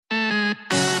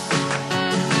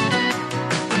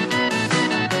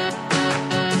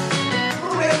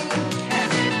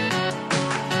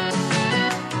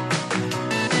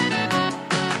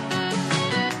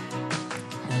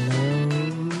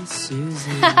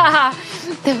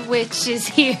The witch is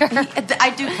here.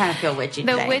 I do kind of feel witchy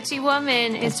today. The witchy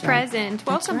woman is That's right. present.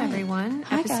 Welcome, That's right. everyone.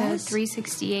 Hi, Episode guys.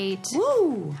 368.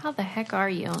 Woo! How the heck are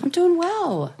you? I'm doing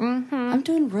well. Mm-hmm. I'm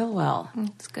doing real well.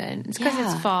 It's good. It's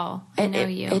because it's fall. I know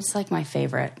you. It's like my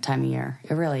favorite time of year.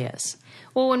 It really is.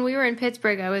 Well, when we were in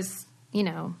Pittsburgh, I was,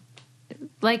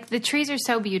 like the trees are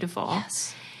so beautiful.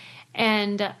 Yes.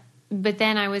 But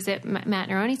then I was at Matt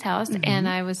Neroni's house, and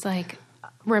I was like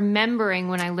remembering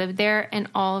when I lived there and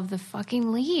all of the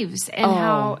fucking leaves and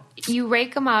how you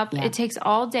rake them up. Yeah. It takes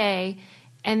all day,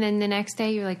 and then the next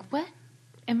day you're like, what?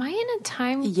 Am I in a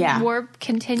time warp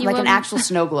continuum? Like an actual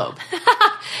snow globe.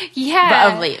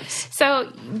 Yeah. Of leaves.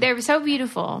 So they're so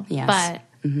beautiful. Yes. But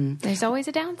there's always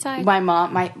a downside. One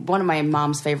of my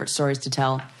mom's favorite stories to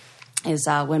tell is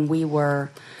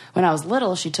when I was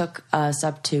little, she took us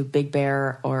up to Big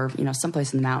Bear or,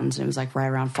 someplace in the mountains, and it was like right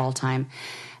around fall time.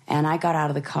 And I got out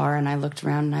of the car and I looked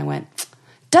around and I went,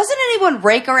 doesn't anyone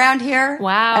rake around here?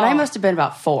 Wow. And I must have been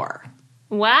about 4.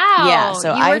 Wow. Yeah,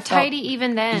 so you were I felt, tidy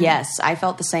even then. Yes, I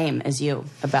felt the same as you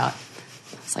about.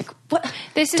 It's like, what?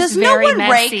 This is Does very no one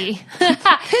messy. Rake?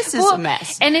 This is a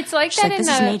mess. And it's like She's that like, in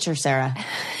this is nature, Sarah.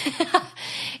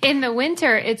 in the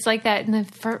winter. It's like that in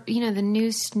the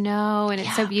new snow, and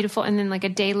it's so beautiful. And then like a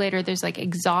day later, there's like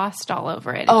exhaust all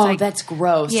over it. It's That's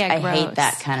gross. Yeah, I hate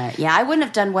that kind of. Yeah, I wouldn't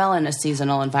have done well in a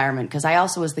seasonal environment because I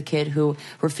also was the kid who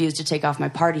refused to take off my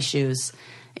party shoes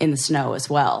in the snow as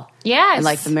well. Yes. And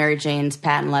like the Mary Jane's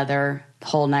patent leather, the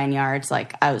whole 9 yards.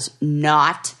 Like I was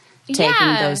not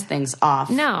taking those things off.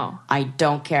 No. I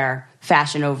don't care.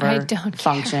 Fashion over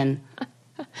function.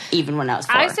 Even when I was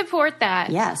 4. I support that.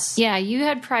 Yes. Yeah, you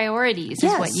had priorities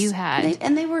is what you had.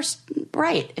 And they were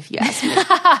right, if you ask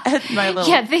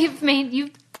me.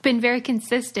 You've been very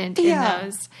consistent in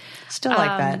those. Still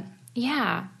like that.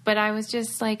 Yeah, but I was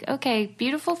just like, okay,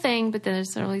 beautiful thing, but then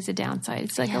there's always a downside.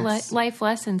 It's like a life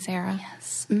lesson, Sarah.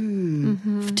 Yes.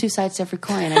 Two sides to every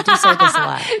coin. I do say this a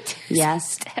lot.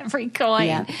 Yes. Every coin.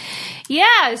 Yeah.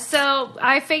 Yeah, so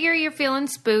I figure you're feeling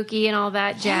spooky and all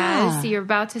that jazz. Yeah. So you're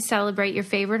about to celebrate your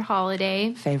favorite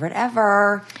holiday. Favorite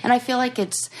ever. And I feel like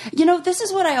it's, this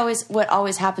is what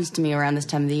always happens to me around this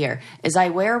time of the year is I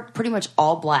wear pretty much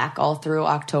all black all through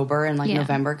October and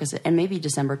November and maybe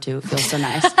December too. It feels so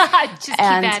nice. Just keep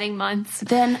adding months.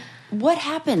 Then what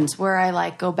happens where I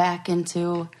like go back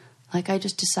into I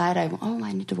just decide I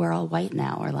need to wear all white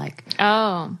now or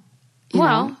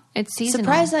it's seasonal.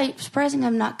 Surprising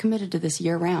I'm not committed to this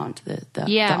year round. The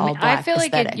all black I feel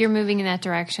aesthetic. like you're moving in that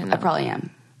direction. Though. I probably am.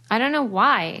 I don't know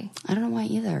why. I don't know why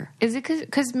either. Is it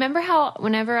because remember how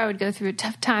whenever I would go through a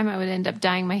tough time, I would end up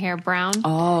dyeing my hair brown?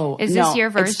 Oh, is this your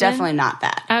version? It's definitely not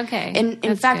that. Okay.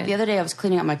 In fact, the other day I was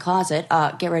cleaning out my closet.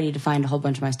 Get ready to find a whole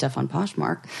bunch of my stuff on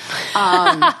Poshmark.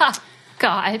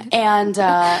 God. And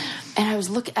I was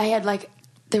looking. I had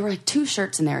there were 2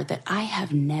 shirts in there that I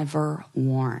have never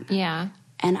worn. Yeah.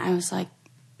 And I was like,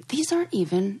 these aren't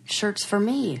even shirts for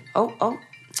me. Oh.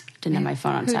 Didn't have my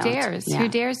phone on silent. Who dares? Yeah. Who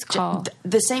dares call?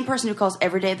 The same person who calls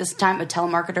every day at this time, a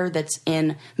telemarketer that's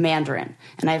in Mandarin.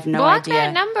 And I have no Block idea.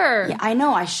 that number. Yeah, I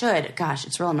know I should. Gosh,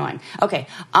 it's real annoying. Okay.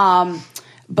 I'm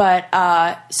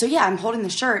holding the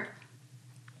shirt.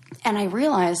 And I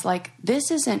realized,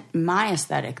 this isn't my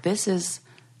aesthetic. This is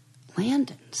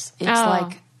Landon's.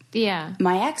 It's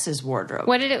my ex's wardrobe.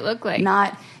 What did it look like?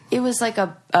 It was like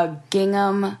a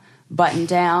gingham button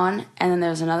down, and then there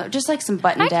was another, just like some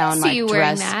button down, I can see you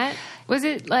dress. wearing that. Was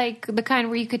it like the kind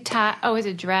where you could tie? Oh, it was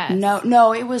a dress.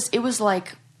 No, it was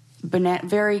like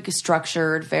very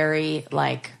structured, very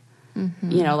like,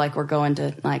 like we're going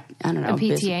to like, I don't know, a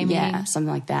PTA meeting. Yeah, something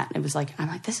like that. It was like, I'm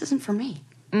like, this isn't for me.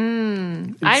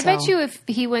 I bet you if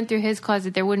he went through his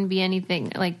closet, there wouldn't be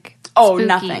anything like. Oh, spooky.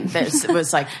 nothing. This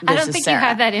was like, this I don't is think Sarah. you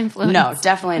have that influence. No,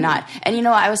 definitely not. And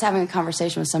I was having a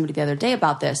conversation with somebody the other day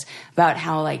about this, about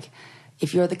how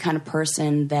if you're the kind of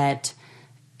person that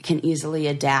can easily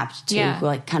adapt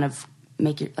to kind of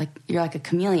make you're like a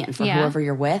chameleon for whoever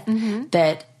you're with,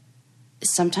 that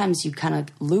sometimes you kind of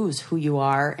lose who you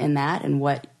are in that and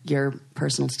what your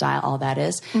personal style, all that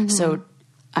is. So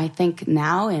I think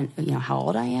now, and how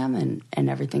old I am and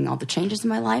everything, all the changes in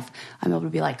my life, I'm able to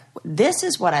be like, this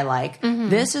is what I like.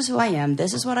 This is who I am.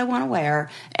 This is what I want to wear.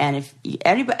 And if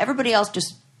everybody else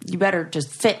you better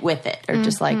just fit with it, or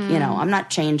just I'm not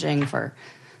changing for.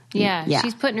 Yeah,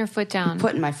 she's putting her foot down. I'm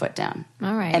putting my foot down.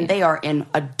 All right. And they are in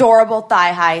adorable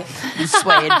thigh-high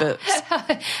suede boots.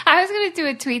 I was going to do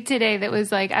a tweet today that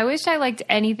was like, I wish I liked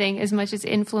anything as much as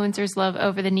influencers love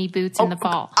over-the-knee boots in the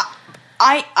fall.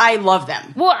 I love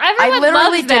them. Well, everyone I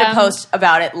literally loves them. did a post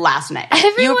about it last night.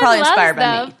 Everyone you were probably loves inspired by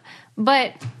them, me.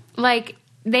 But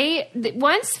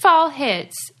once fall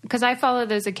hits, because I follow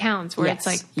those accounts where it's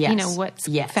like, what's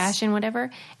fashion,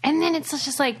 whatever. And then it's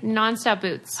just like nonstop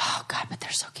boots. Oh God, but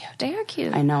they're so cute. They are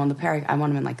cute. I know. And the pair, I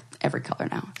want them in like every color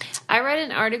now. I read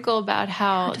an article about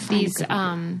how these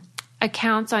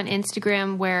accounts on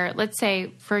Instagram where, let's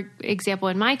say, for example,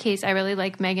 in my case, I really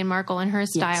like Meghan Markle and her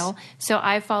style. Yes. So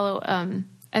I follow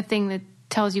a thing that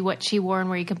tells you what she wore and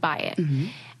where you can buy it. Mm-hmm.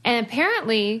 And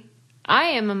apparently I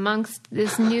am amongst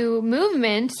this new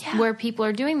movement where people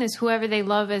are doing this. Whoever they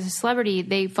love as a celebrity,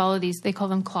 they follow these. They call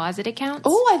them closet accounts.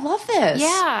 Oh, I love this.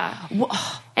 Yeah.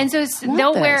 And so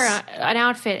they'll wear an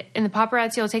outfit and the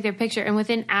paparazzi will take their picture. And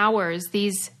within hours,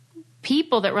 these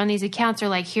people that run these accounts are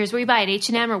like, here's where you buy it,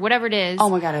 H&M or whatever it is. Oh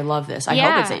my God, I love this. I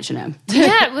hope it's H&M.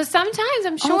 Yeah, well, sometimes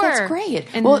I'm sure. Oh, that's great.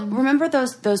 And well, remember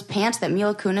those pants that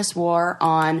Mila Kunis wore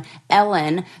on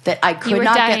Ellen that I could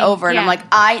not get over, and I'm like,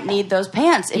 I need those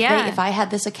pants. If I had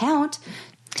this account,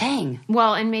 dang.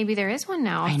 Well, and maybe there is one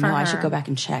now. I know. I should go back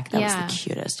and check. That was the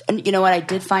cutest. And you know what? I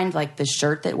did find like the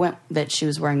shirt that she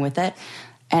was wearing with it.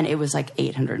 And it was like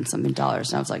 $800 and something. And I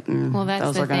was like, well, that's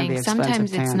those the are going to be expensive.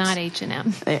 Sometimes pants. It's not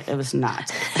H&M. It was not.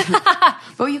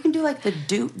 But you can do like the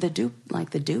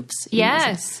dupes.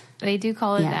 Yes, they do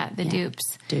call it that. The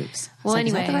dupes. Dupes. Well,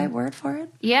 anyway, is that the right word for it?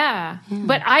 Yeah.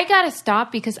 But I gotta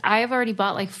stop because I've already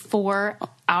bought like 4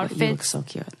 outfits. You look so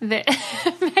cute. That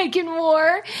Meghan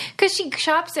wore because she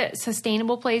shops at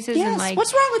sustainable places. Yes. And like,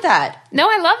 what's wrong with that? No,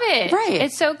 I love it. Right.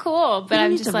 It's so cool. But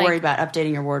I'm just like, worry about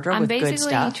updating your wardrobe with good stuff.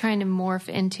 I'm basically trying to morph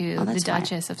into the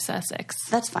Duchess of Sussex.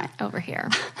 That's fine. Over here.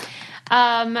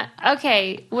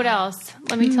 Okay. What else?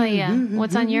 Let me tell you.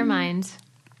 What's on your mind?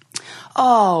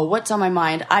 Oh, what's on my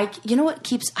mind? You know what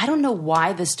I don't know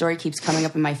why this story keeps coming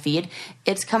up in my feed.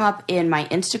 It's come up in my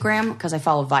Instagram because I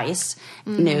follow Vice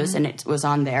News and it was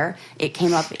on there. It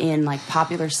came up in like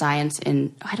Popular Science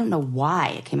and I don't know why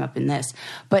it came up in this,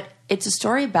 but it's a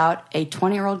story about a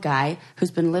 20-year-old guy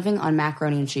who's been living on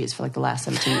macaroni and cheese for like the last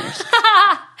 17 years.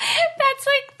 That's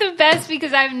like the best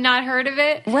because I've not heard of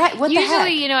it. Right. What the heck?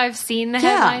 Usually, I've seen the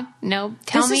headline. No,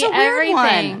 tell me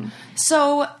everything. One.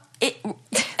 So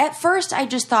at first, I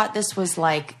just thought this was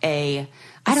like I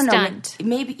don't stunt. Know,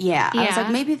 maybe, I was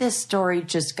like, maybe this story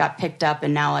just got picked up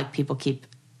and now like people keep,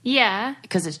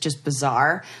 because it's just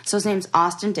bizarre. So his name's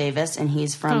Austin Davis and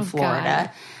he's from Florida.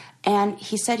 God. And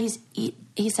he said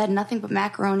he's had nothing but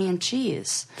macaroni and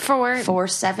cheese for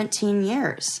 17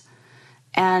 years.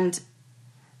 And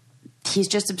he's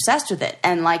just obsessed with it.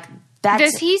 And like,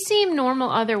 does he seem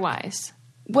normal otherwise?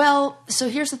 Well, so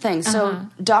here's the thing. So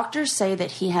doctors say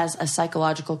that he has a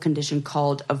psychological condition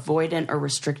called avoidant or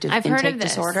restrictive intake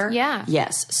disorder. Yeah.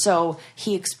 Yes. So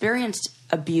he experienced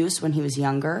abuse when he was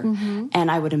younger. Mm-hmm. And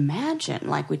I would imagine,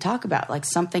 like we talk about, like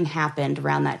something happened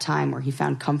around that time where he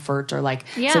found comfort or like,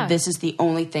 so this is the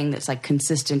only thing that's like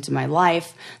consistent in my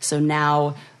life. So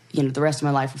now, the rest of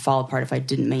my life would fall apart if I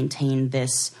didn't maintain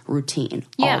this routine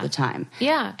all the time.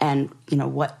 Yeah. And,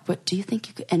 what do you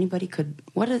think anybody could,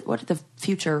 what are the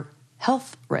future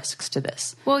health risks to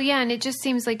this? Well, yeah, and it just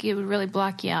seems like it would really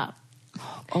block you up.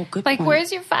 Oh, good Like, point.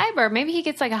 where's your fiber? Maybe he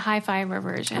gets like a high fiber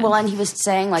version. Well, and he was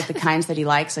saying like the kinds that he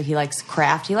likes. So he likes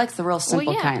Kraft. He likes the real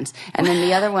simple kinds. And then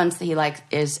the other ones that he likes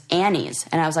is Annie's.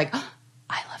 And I was like, oh,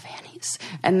 I love Annie's.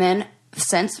 And then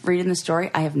since reading the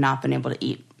story, I have not been able to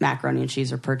eat macaroni and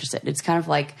cheese or purchase it. It's kind of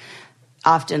like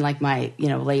often like my,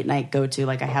 late night go-to,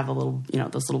 like I have a little,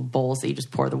 those little bowls that you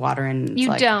just pour the water in.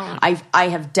 You don't. I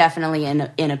have definitely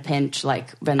in a pinch,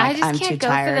 like been like, I'm too tired. I just can't go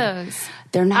for those.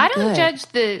 They're not good. I don't judge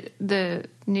the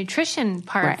nutrition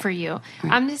part for you.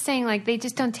 Right. I'm just saying like they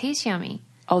just don't taste yummy.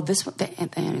 Oh, this one,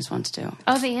 the Annie's ones do.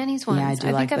 Oh, the Annie's ones. Yeah, I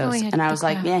do like those. And I was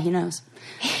like, yeah, he knows.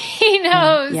 He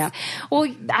knows. Yeah.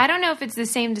 Well, I don't know if it's the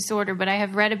same disorder, but I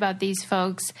have read about these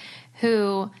folks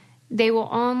who they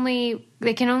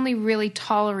can only really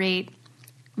tolerate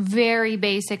very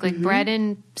basic, like bread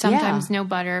and sometimes no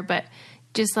butter, but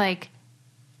just like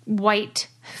white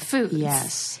foods.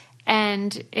 Yes.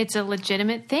 And it's a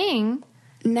legitimate thing.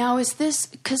 Now, is this,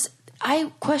 because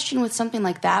I question with something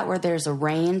like that where there's a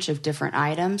range of different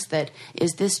items, that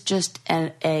is this just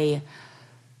maybe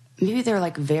they're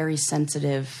like very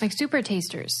sensitive. Like super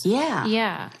tasters. Yeah.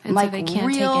 Yeah. And like so they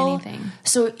can't take anything.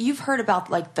 So you've heard about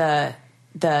like the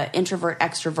introvert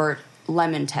extrovert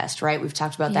lemon test, right? We've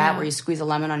talked about that where you squeeze a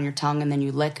lemon on your tongue and then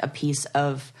you lick a piece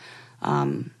of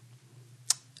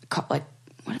like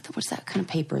what's that kind of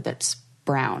paper that's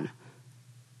brown?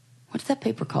 What's that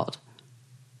paper called?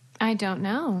 I don't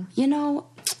know.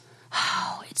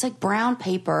 It's like brown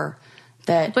paper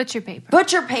that Butcher paper.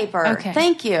 Butcher paper. Okay.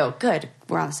 Thank you. Good.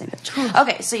 We're on the same page.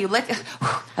 Okay, so you lick.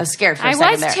 I was scared for a second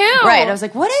I was there. too. Right. I was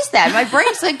like, what is that? My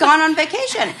brain's like gone on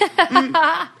vacation.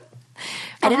 I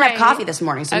didn't have coffee this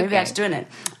morning, so maybe I was doing it.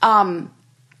 And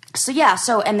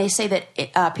they say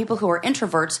that people who are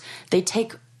introverts,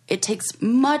 it takes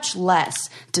much less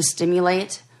to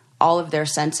stimulate all of their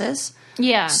senses.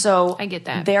 Yeah. So I get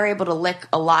that. They're able to lick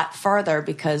a lot farther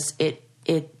because it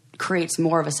creates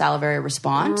more of a salivary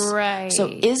response. Right. So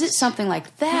is it something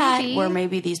like that where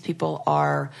maybe these people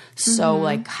are so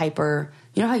like hyper,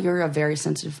 you know how you're a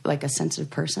sensitive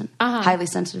person, highly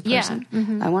sensitive person?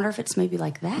 Yeah. I wonder if it's maybe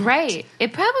like that. Right.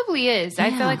 It probably is. Yeah.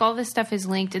 I feel like all this stuff is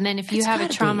linked. And then if you have a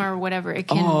trauma or whatever, it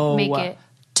can make it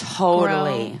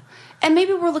totally grow. And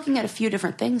maybe we're looking at a few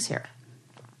different things here.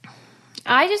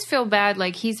 I just feel bad,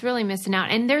 like he's really missing out.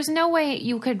 And there's no way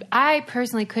I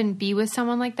personally couldn't be with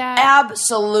someone like that.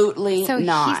 Absolutely so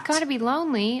not. He's got to be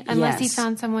lonely unless he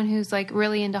found someone who's like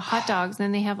really into hot dogs. And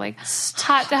then they have like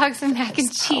hot dogs and mac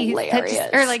and cheese.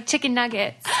 Or like chicken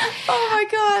nuggets. Oh my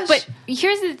gosh. But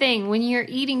here's the thing. When you're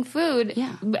eating food,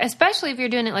 especially if you're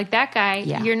doing it like that guy,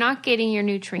 you're not getting your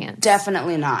nutrients.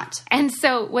 Definitely not. And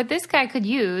so what this guy could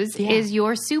use is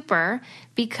your super,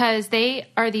 because they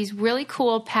are these really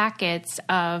cool packets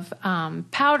of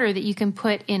powder that you can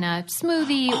put in a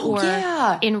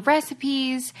smoothie in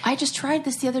recipes. I just tried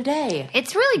this the other day.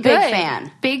 It's really good. Big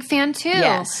fan. Big fan too.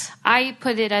 Yes. I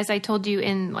put it, as I told you,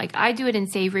 I do it in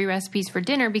savory recipes for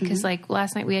dinner because like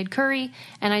last night we had curry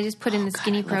and I just put in the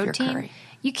skinny protein.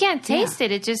 You can't taste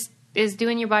it. It just is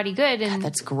doing your body good. And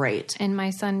that's great. And my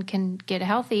son can get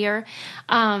healthier.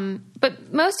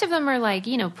 But most of them are like,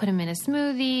 put them in a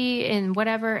smoothie and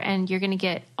whatever, and you're going to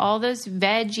get all those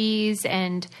veggies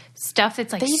and stuff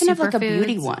that's like they even have like superfoods. A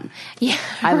beauty one. Yeah,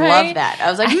 I love that. I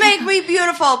was like, make me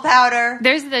beautiful powder.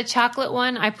 There's the chocolate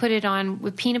one. I put it on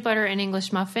with peanut butter and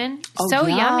English muffin. Oh, so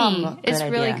yummy. Yummy. It's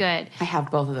really good. I have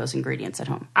both of those ingredients at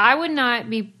home. I would not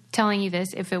be telling you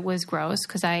this if it was gross,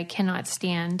 because I cannot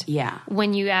stand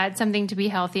when you add something to be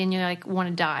healthy and you like want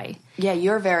to die. Yeah,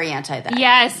 you're very anti that.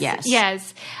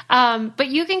 Yes. But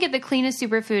you can get the cleanest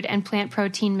superfood and plant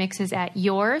protein mixes at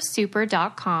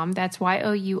yoursuper.com. That's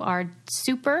YOUR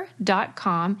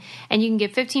super.com. And you can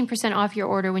get 15% off your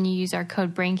order when you use our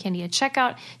code BRAINCANDY at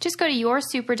checkout. Just go to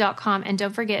yoursuper.com and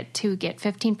don't forget to get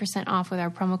 15% off with our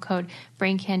promo code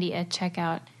BRAINCANDY at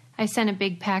checkout. I sent a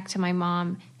big pack to my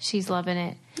mom. She's loving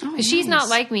it. Oh, nice. She's not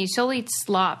like me. She'll eat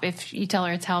slop if you tell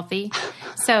her it's healthy.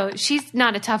 So she's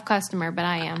not a tough customer, but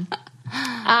I am.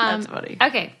 That's funny.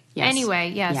 Okay. Yes.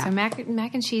 Anyway, so mac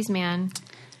and cheese man.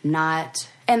 Not.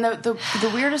 And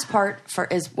the weirdest part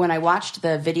is when I watched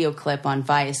the video clip on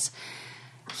Vice,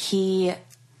 he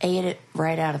ate it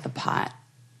right out of the pot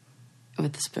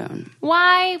with the spoon.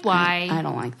 Why? I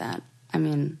don't like that. I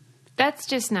mean, that's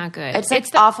just not good.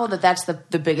 It's awful that's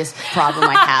the biggest problem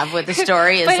I have with the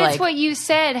story. Is but like, it's what you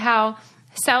said, how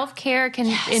self-care can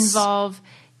involve,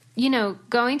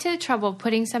 going to the trouble of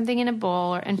putting something in a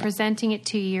bowl and presenting it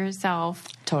to yourself.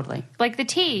 Totally. Like the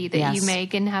tea that you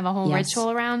make and have a whole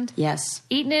ritual around. Yes.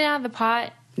 Eating it out of the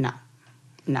pot. No.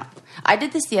 I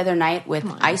did this the other night with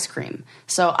ice cream.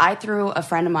 So I threw a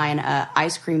friend of mine an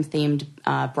ice cream themed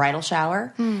bridal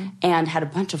shower and had a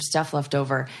bunch of stuff left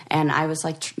over. And I was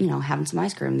like, having some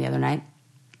ice cream the other night.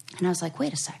 And I was like,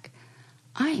 wait a sec.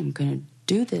 I am going to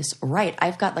do this right.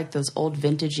 I've got like those old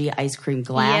vintagey ice cream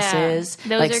glasses,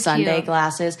 like sundae cute.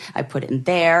 Glasses. I put it in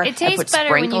there. It tastes I put better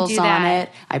sprinkles when you do on that.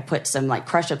 it. I put some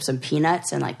crush up some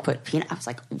peanuts and put peanut. I was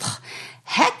like,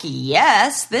 heck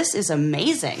yes, this is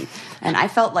amazing. And I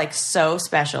felt like so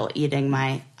special eating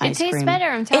my ice cream. It tastes better,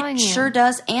 I'm telling you. It sure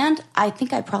does. And I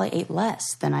think I probably ate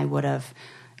less than I would have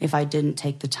if I didn't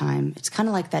take the time. It's kind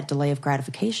of like that delay of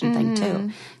gratification thing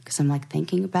too, because I'm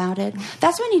thinking about it.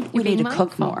 That's when we need to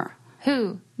cook more.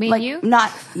 Who? Me and you?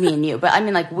 Not me and you, but I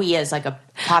mean we as a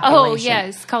population. Oh,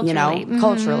 yes, culturally.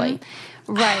 Culturally.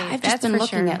 Right. I've just been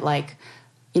looking at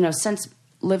since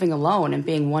living alone and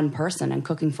being one person and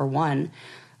cooking for one,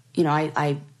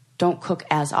 I don't cook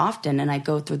as often, and I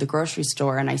go through the grocery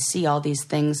store and I see all these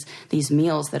things, these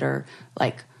meals that are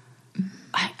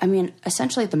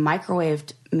essentially the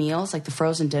microwaved meals, like the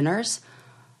frozen dinners,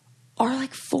 are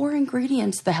 4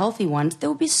 ingredients, the healthy ones, that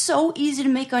would be so easy to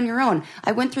make on your own.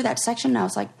 I went through that section and I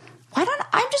was like, I'm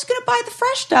just going to buy the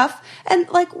fresh stuff. And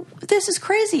this is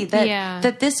crazy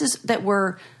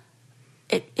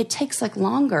it takes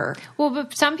longer. Well,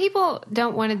 but some people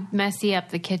don't want to messy up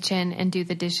the kitchen and do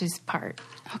the dishes part.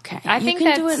 Okay. I think you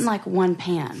can do it in one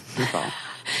pan, people.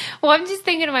 Well, I'm just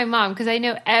thinking of my mom because I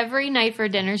know every night for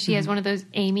dinner she has one of those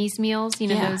Amy's meals,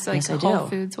 those like Whole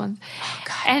Foods ones. Oh,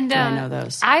 God, and I know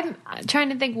those. I'm trying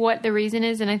to think what the reason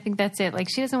is, and I think that's it. Like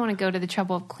she doesn't want to go to the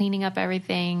trouble of cleaning up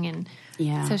everything, and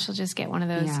so she'll just get one of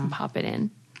those and pop it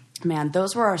in. Man,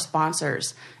 those were our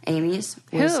sponsors. Amy's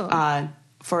was Who?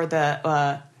 For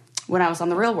the when I was on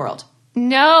The Real World.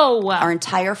 No, Our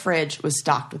entire fridge was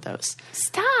stocked with those.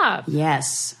 Stop.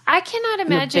 Yes. I cannot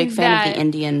imagine I'm a big fan that. of the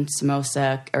Indian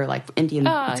samosa, or like Indian, it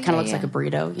kind of looks like a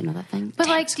burrito, you know that thing? But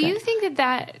like, do you think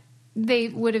that they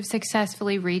would have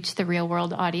successfully reached the Real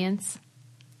World audience?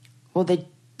 Well, they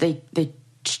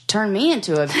turned me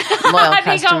into a loyal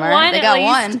customer. They got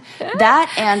one.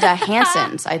 That and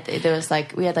Hanson's. There was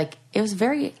like, we had like, it was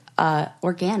very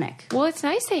organic. Well, it's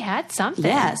nice they had something.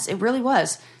 Yes, it really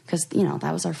was. Because,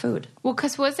 that was our food. Well,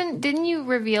 because didn't you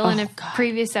reveal in a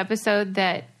previous episode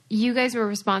that you guys were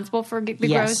responsible for the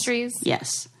groceries?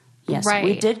 Yes. Yes. Right.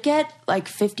 We did get like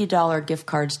 $50 gift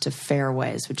cards to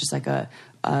Fairways, which is like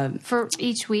for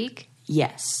each week?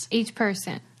 Yes. Each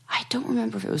person. I don't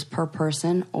remember if it was per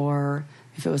person or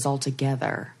if it was all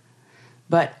together.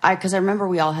 But because I remember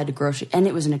we all had to grocery, and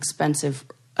it was an expensive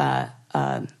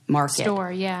market.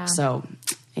 Store, yeah. So...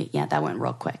 yeah, that went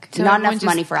real quick. So not enough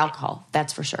money for alcohol,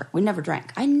 that's for sure. We never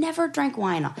drank. I never drank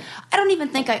wine. I don't even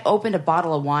think I opened a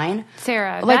bottle of wine.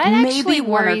 Sarah, like that maybe actually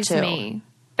one worries or two. me.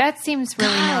 That seems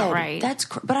really not right.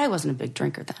 But I wasn't a big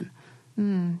drinker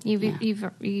then.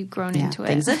 You've grown into it.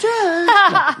 Things have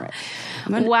changed. Right.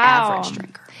 I'm an average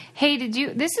drinker. Hey,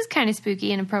 this is kind of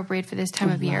spooky and appropriate for this time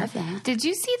of year. That. Did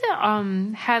you see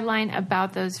the headline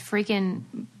about those freaking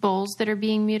bulls that are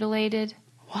being mutilated?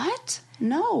 What?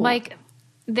 No. Like,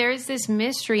 there's this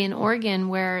mystery in Oregon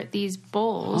where these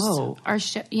bulls are,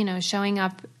 showing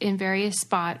up in various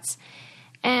spots.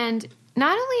 And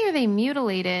not only are they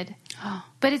mutilated,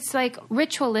 but it's like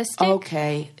ritualistic.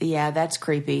 Okay. Yeah, that's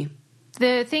creepy.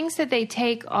 The things that they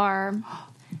take are...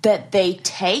 That they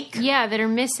take? Yeah, that are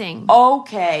missing.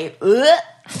 Okay.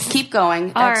 Keep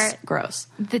going. That's gross.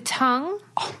 The tongue.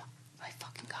 Oh, my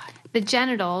fucking God. The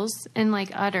genitals and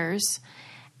like udders.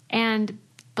 And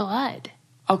blood.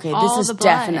 Okay, this is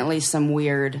definitely some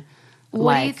weird...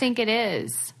 What do you think it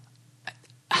is?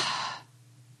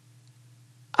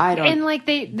 I don't... And like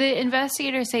the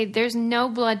investigators say there's no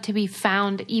blood to be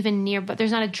found even near, but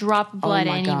there's not a drop of blood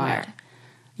anywhere. God.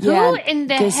 Yeah, who in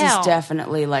the hell? This is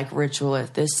definitely like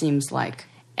ritualist. This seems like...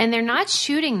 And they're not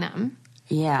shooting them.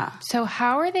 Yeah. So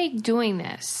how are they doing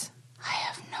this? I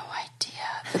have no idea.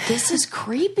 But this is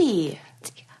creepy.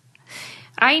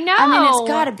 I know. I mean, it's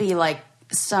got to be like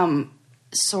some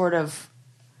sort of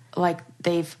like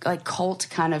they've like cult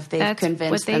kind of they've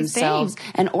convinced themselves.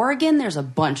 And Oregon, there's a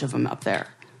bunch of them up there.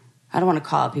 I don't want to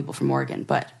call out people from Oregon,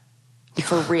 but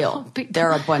for real,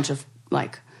 there are a bunch of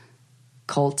like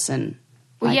cults and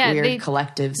weird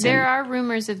collectives. There are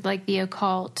rumors of like the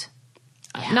occult,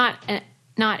 not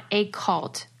a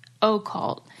cult,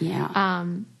 occult. Yeah,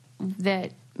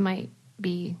 that might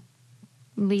be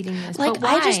leading this. Like, but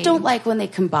why? I just don't like when they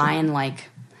combine like.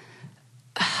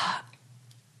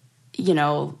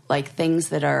 Like things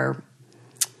that are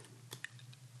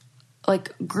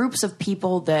like groups of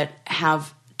people that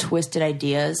have twisted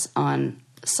ideas on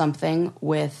something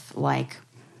with like,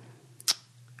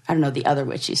 I don't know, the other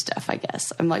witchy stuff, I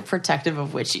guess. I'm like protective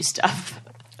of witchy stuff.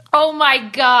 Oh my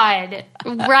God.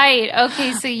 Right.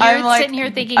 Okay. So you're sitting here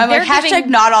thinking, I'm like, hashtag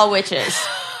not all witches.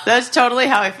 That's totally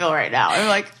how I feel right now. I'm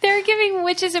like, they're giving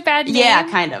witches a bad name. Yeah,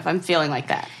 kind of. I'm feeling like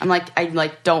that.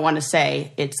 I don't want to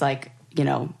say it's like,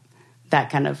 that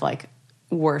kind of like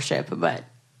worship, but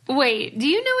wait, do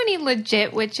you know any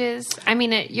legit witches? I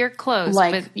mean, you're close,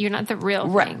 but you're not the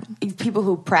real thing. People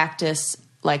who practice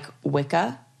like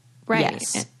Wicca, right?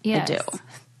 Yes, I do.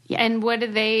 Yeah. And what do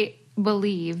they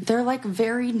believe? They're like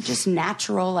very just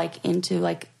natural, like into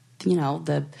like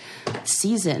the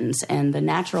seasons and the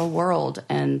natural world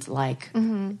and like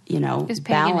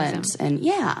balance and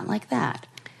like that.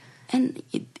 And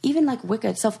even like Wicca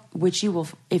itself, which you will,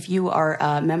 if you are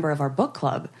a member of our book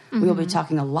club, we will be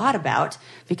talking a lot about,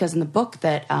 because in the book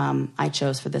that I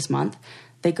chose for this month,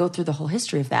 they go through the whole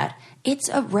history of that. It's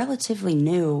a relatively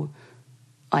new,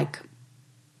 like,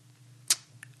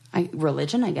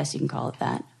 religion, I guess you can call it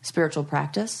that, spiritual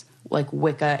practice, like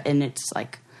Wicca in its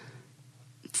like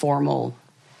formal,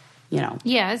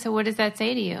 Yeah, so what does that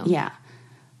say to you? Yeah.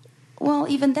 Well,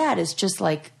 even that is just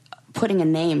like putting a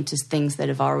name to things that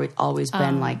have always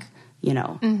been like, I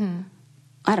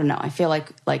don't know. I feel like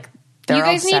they're you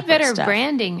guys all need better stuff.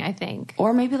 branding, I think.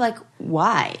 Or maybe like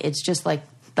why? It's just like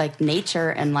like nature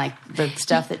and like the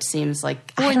stuff that seems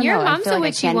like. Well, I don't your know. mom's I feel a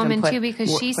like witchy woman too,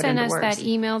 because she sent us that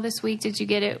email this week. Did you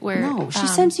get it? Where no, she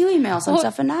sends you emails and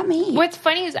stuff, and not me. What's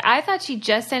funny is I thought she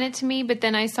just sent it to me, but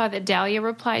then I saw that Dahlia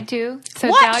replied too. So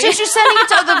what? Dahlia, She's sending it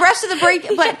to the rest of the break.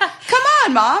 But come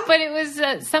on, Mom. But it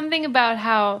was something about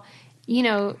how, you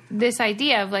know, this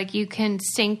idea of like you can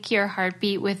sync your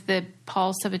heartbeat with the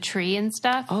pulse of a tree and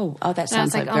stuff. Oh, that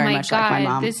sounds like very much God, like my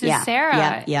mom. This is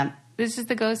Sarah. Yeah. This is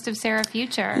the ghost of Sarah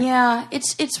Future. Yeah,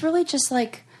 it's really just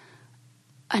like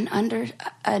an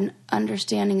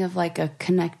understanding of like a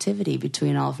connectivity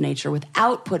between all of nature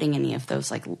without putting any of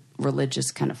those like religious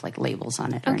kind of like labels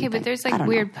on it. Okay, but there's like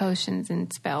weird potions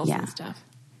and spells and stuff.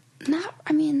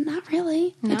 Not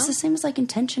really. No? It's the same as like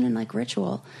intention and like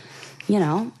ritual. You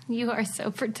know, you are so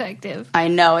protective. I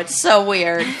know, it's so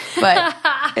weird, but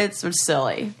it's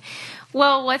silly.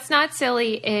 Well, what's not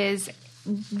silly is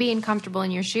being comfortable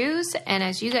in your shoes. And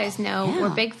as you guys know, we're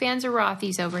big fans of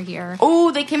Rothy's over here.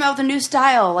 Oh, they came out with a new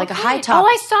style, like a high top. Oh,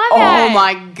 I saw that. Oh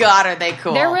my God, are they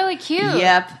cool? They're really cute.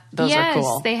 Yep, those are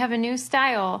cool. Yes, they have a new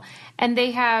style. And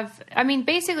they have, I mean,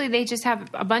 basically they just have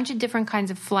a bunch of different kinds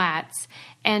of flats.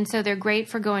 And so they're great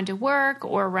for going to work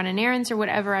or running errands or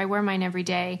whatever. I wear mine every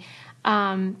day.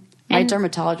 My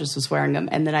dermatologist was wearing them,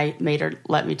 and then I made her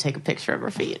let me take a picture of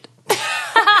her feet.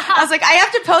 I was like, I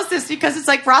have to post this because it's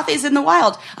like Rothy's in the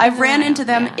wild. I've ran into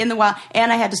them in the wild, and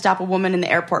I had to stop a woman in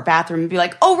the airport bathroom and be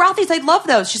like, oh, Rothy's, I love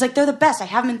those. She's like, they're the best. I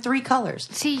have them in 3 colors.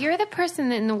 See, you're the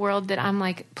person in the world that I'm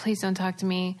like, please don't talk to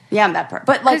me. Yeah, I'm that person.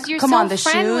 But like, come on, the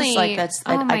friendly. shoes, like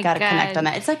I got to connect on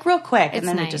that. It's like real quick, and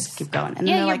then we just keep going. And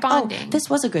then they're like, bonding. oh, this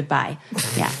was a good buy.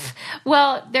 Yeah.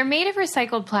 Well, they're made of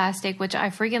recycled plastic, which I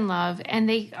freaking love, and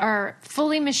they are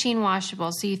fully machine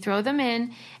washable. So you throw them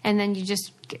in, and then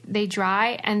they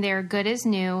dry, and they're good as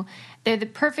new. They're the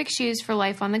perfect shoes for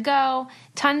life on the go.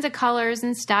 Tons of colors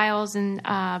and styles and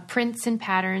prints and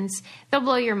patterns. They'll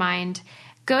blow your mind.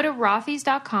 Go to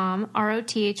rothys.com,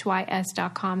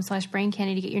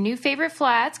 rothys.com/braincandy to get your new favorite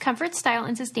flats, comfort, style,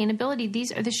 and sustainability.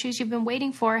 These are the shoes you've been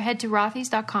waiting for. Head to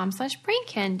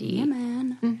rothys.com/braincandy. Yeah,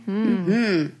 man.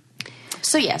 Mm-hmm.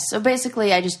 So yes, so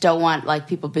basically I just don't want like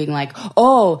people being like,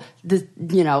 oh,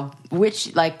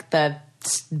 which like the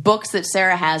books that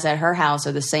Sarah has at her house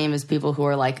are the same as people who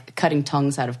are like cutting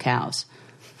tongues out of cows.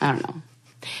 I don't know.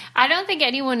 I don't think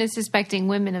anyone is suspecting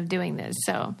women of doing this.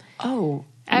 So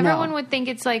everyone would think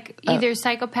it's like either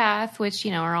psychopath, which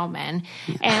are all men,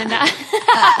 and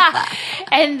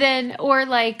and then or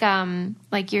like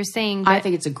you're saying. I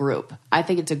think it's a group. I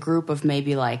think it's a group of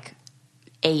maybe like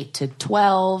 8 to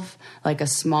 12, like a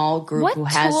small group who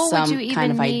has some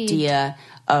kind of idea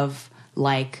of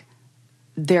like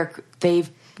they've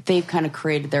kind of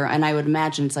created their, and I would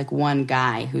imagine it's like one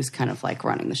guy who's kind of like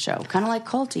running the show, kind of like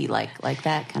culty, like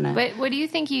that kind of. But what do you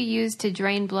think you use to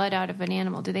drain blood out of an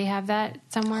animal? Do they have that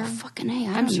somewhere? Oh, fucking A,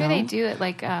 I'm sure they do it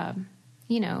like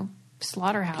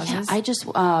slaughterhouses. Yeah, I just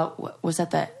was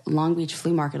at the Long Beach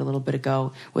flea market a little bit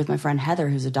ago with my friend Heather,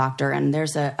 who's a doctor, and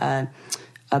there's a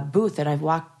booth that I've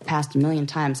walked past a million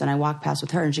times, and I walked past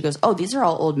with her, and she goes, oh, these are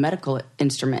all old medical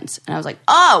instruments. And I was like,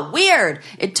 oh, weird.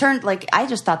 It turned like, I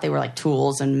just thought they were like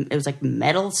tools, and it was like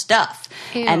metal stuff.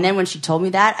 Ew. And then when she told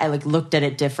me that, I like looked at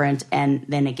it different, and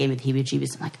then it gave me the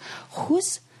heebie-jeebies. I'm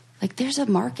like, there's a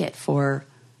market for,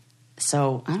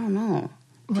 so I don't know.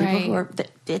 People who are,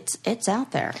 it's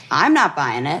out there. I'm not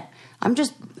buying it. I'm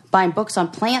just buying books on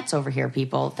plants over here,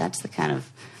 people. That's the kind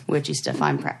of witchy stuff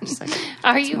I'm practicing.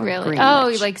 Are you really? Oh,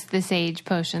 witch. Like the sage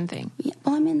potion thing. Yeah,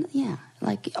 well, I mean, yeah,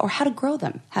 like, or how to grow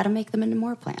them, how to make them into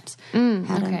more plants.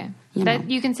 Okay,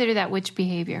 you consider that witch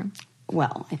behavior?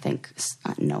 Well, I think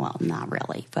not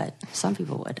really, but some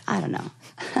people would. I don't know.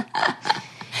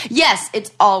 Yes,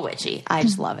 it's all witchy. I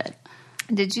just love it.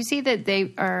 Did you see that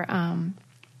they are?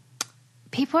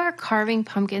 People are carving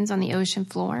pumpkins on the ocean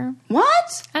floor.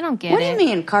 What? I don't get it. What do you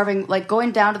mean carving? Like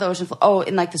going down to the ocean floor? Oh,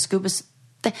 in like the scuba.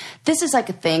 This is like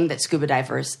a thing that scuba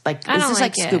divers like. This is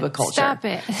like scuba culture. Stop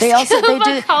it. They also scuba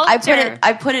they do. Culture.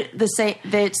 I put it the same.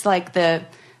 It's like the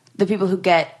people who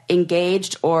get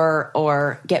engaged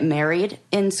or get married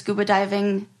in scuba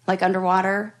diving, like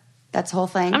underwater. That's the whole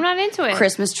thing. I'm not into it.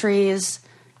 Christmas trees.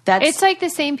 It's like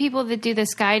the same people that do the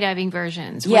skydiving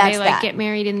versions where they like get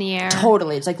married in the air.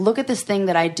 Totally. It's like, look at this thing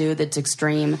that I do that's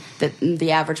extreme that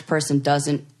the average person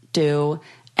doesn't do,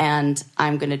 and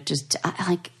I'm going to just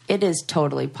like it is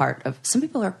totally part of. Some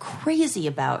people are crazy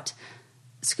about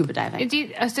scuba diving. Do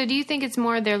you think it's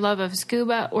more their love of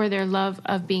scuba or their love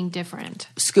of being different?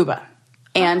 Scuba,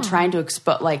 and trying to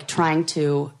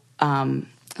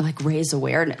like raise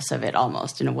awareness of it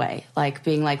almost in a way, like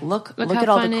being like, look at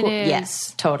all the cool.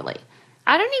 Yes, totally.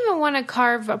 I don't even want to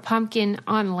carve a pumpkin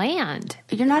on land.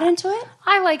 You're not into it?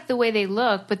 I like the way they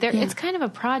look, but it's kind of a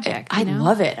project. I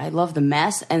love it. I love the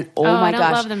mess. And my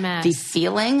gosh, love the mess. The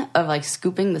feeling of like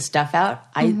scooping the stuff out,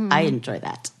 I enjoy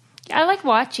that. I like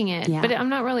watching it, but I'm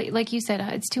not really, like you said,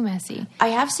 it's too messy. I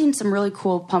have seen some really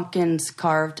cool pumpkins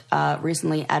carved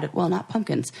recently not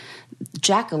pumpkins,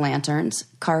 jack-o'-lanterns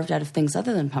carved out of things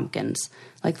other than pumpkins,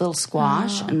 like little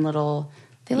squash and little,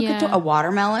 they look at a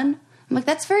watermelon. I'm like,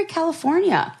 that's very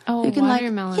California. Oh, you can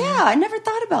watermelon. I never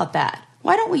thought about that.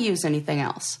 Why don't we use anything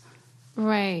else?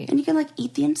 Right. And you can like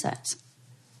eat the insects.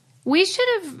 We should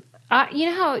have, you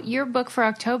know how your book for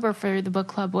October for the book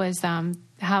club was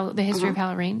how the history of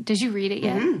Halloween. Did you read it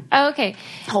yet? Oh, okay.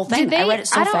 Whole thing. I read it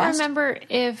so fast. I don't remember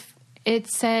if it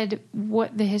said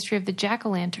what the history of the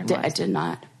jack-o'-lantern was. I did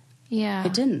not. Yeah.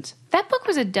 It didn't. That book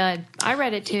was a dud. I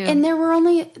read it too. And there were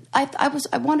only, I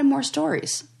wanted more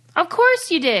stories. Of course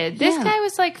you did. This guy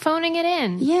was like phoning it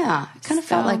in. Yeah. It kind of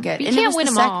felt like it. You can't win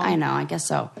them all. I know. I guess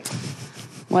so.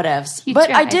 Whatevs. But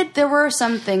tried. There were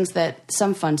some things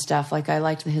some fun stuff. Like I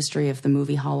liked the history of the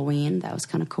movie Halloween. That was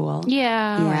kind of cool. Yeah.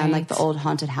 Yeah. Right. And like the old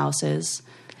haunted houses.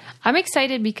 I'm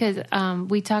excited because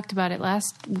we talked about it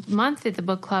last month at the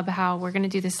book club, how we're going to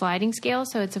do the sliding scale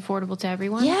so it's affordable to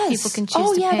everyone. Yes. People can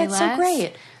choose to pay less. So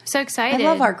great. So excited. I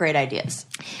love our great ideas.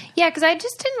 Yeah, because I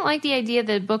just didn't like the idea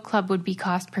that book club would be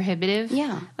cost prohibitive.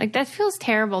 Yeah. Like, that feels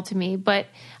terrible to me. But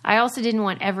I also didn't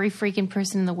want every freaking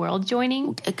person in the world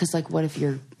joining. Because, like, what if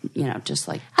you're, just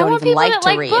like, I don't want even like that to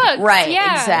like read? books. Right,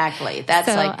 yeah. exactly. That's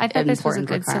so like I thought this was a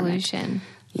good requirement. solution.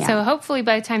 Yeah. So hopefully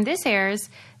by the time this airs,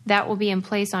 that will be in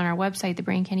place on our website,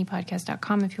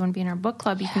 thebraincandypodcast.com. If you want to be in our book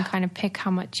club, you can kind of pick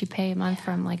how much you pay a month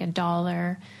from like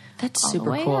 $1. That's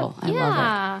super cool. I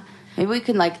love it. Maybe we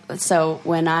can so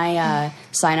when I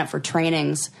sign up for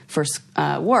trainings for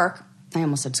work, I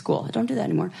almost said school. I don't do that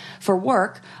anymore. For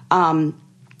work, a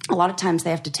lot of times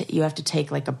they have to you have to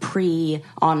take like a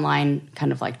pre-online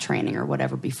kind of like training or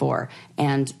whatever before,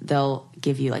 and they'll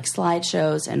give you like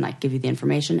slideshows and like give you the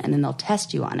information, and then they'll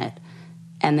test you on it,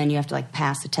 and then you have to like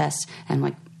pass the test. And I'm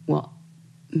like, well,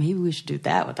 maybe we should do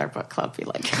that with our book club. Be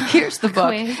like, here's the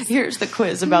book. Here's the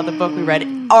quiz about the book we read.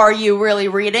 Are you really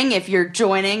reading? If you're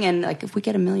joining, and like if we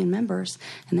get 1 million members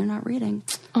and they're not reading,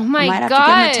 oh my might have gosh. to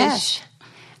give them a test.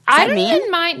 I don't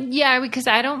even mind. Yeah, because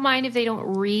I don't mind if they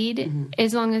don't read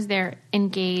as long as they're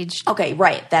engaged. Okay,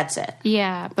 right. That's it.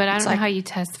 Yeah, but I don't know how you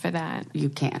test for that. You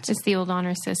can't. It's the old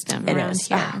honor system It around is.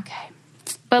 here. Oh, okay.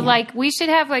 But like, we should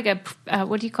have like a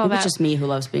what do you call Maybe that? It's just me who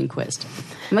loves being quizzed.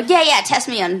 I'm like, yeah, test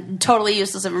me on totally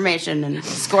useless information and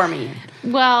score me.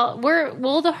 Well,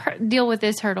 we'll deal with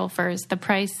this hurdle first, the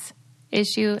price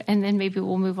issue, and then maybe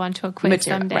we'll move on to a quiz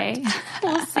someday. Right.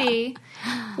 We'll see.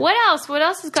 What else? What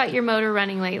else has got your motor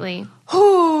running lately?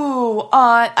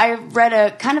 I read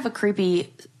a kind of a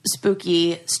creepy,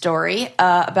 spooky story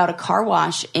about a car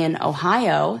wash in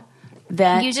Ohio.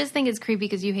 That you just think it's creepy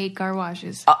because you hate car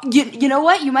washes. You know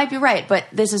what? You might be right, but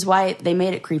this is why they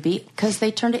made it creepy, because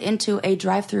they turned it into a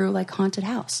drive-through like haunted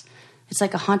house. It's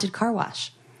like a haunted car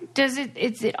wash. Is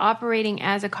it operating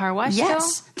as a car wash?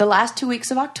 Yes. Still? The last 2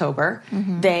 weeks of October,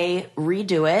 they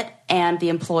redo it, and the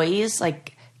employees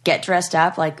like get dressed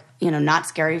up like, not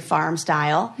Scary Farm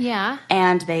style. Yeah.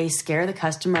 And they scare the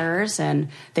customers, and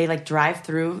they like drive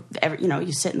through,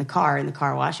 you sit in the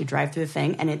car wash, you drive through the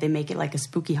thing, and they make it like a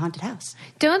spooky haunted house.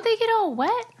 Don't they get all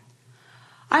wet?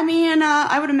 I mean,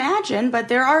 I would imagine, but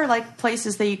there are like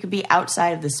places that you could be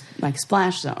outside of this like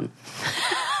splash zone.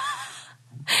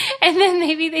 And then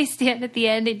maybe they stand at the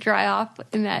end and dry off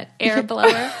in that air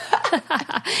blower.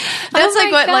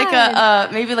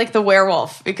 That's maybe like the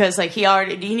werewolf, because like he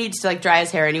needs to like dry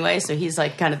his hair anyway, so he's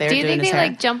like kind of there doing his hair. Do you think they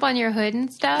like jump on your hood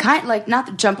and stuff? Kind like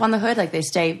not jump on the hood, like they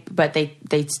stay, but they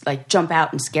like jump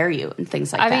out and scare you and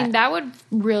things like that. I mean, that would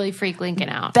really freak Lincoln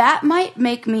out. That might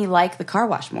make me like the car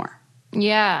wash more.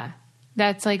 Yeah.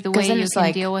 That's like the way you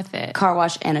can deal with it. Car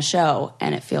wash and a show,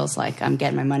 and it feels like I'm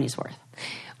getting my money's worth.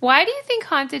 Why do you think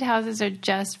haunted houses are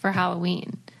just for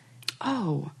Halloween?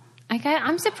 Oh.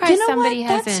 I'm surprised somebody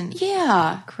hasn't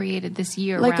created this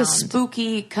year like round. A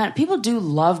spooky kind of... People do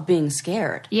love being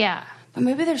scared. Yeah. But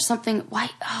maybe there's something...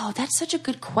 Why? Oh, that's such a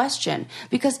good question.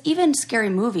 Because even scary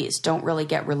movies don't really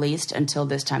get released until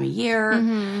this time of year.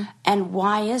 Mm-hmm. And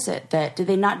why is it that... Do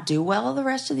they not do well the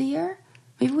rest of the year?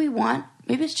 Maybe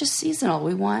it's just seasonal.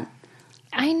 We want...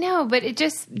 I know, but it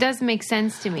just doesn't make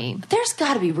sense to me. There's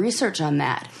got to be research on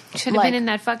that. Should have been in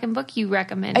that fucking book you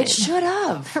recommended. It should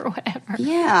have. Or whatever.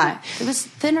 Yeah. It was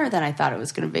thinner than I thought it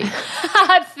was going to be.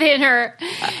 Thinner.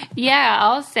 Yeah,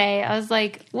 I'll say. I was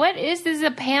like, what is this?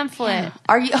 A pamphlet?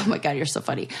 Are you... Oh my God, you're so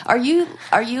funny. Are you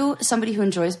somebody who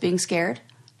enjoys being scared?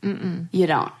 You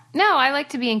don't? No, I like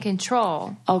to be in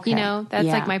control. Okay. You know, that's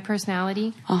Yeah. like my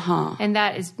personality. Uh-huh. And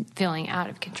that is feeling out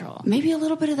of control. Maybe a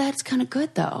little bit of that's kind of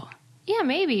good, though. Yeah,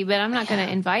 maybe, but I'm not going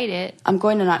to invite it. I'm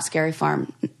going to Not Scary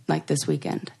Farm like this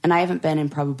weekend, and I haven't been in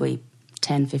probably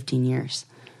 10, 15 years.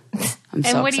 I'm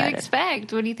so And what excited. do you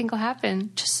expect? What do you think will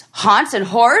happen? Just haunts and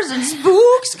horrors and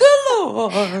spooks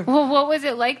galore. Well, what was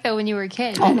it like, though, when you were a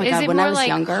kid? Oh, my is God, it when more I was like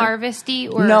younger? harvesty?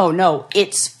 Or No,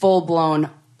 it's full-blown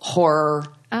horror,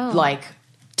 Oh. like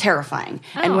terrifying.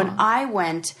 And when Oh. I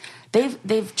went,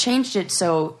 they've changed it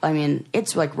so, I mean,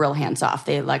 it's like real hands-off.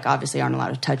 They like obviously aren't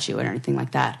allowed to touch you or anything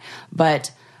like that.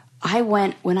 But I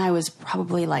went when I was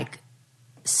probably like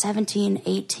 17,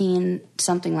 18,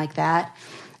 something like that.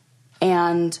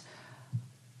 And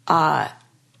I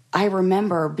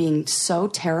remember being so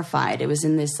terrified. It was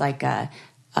in this like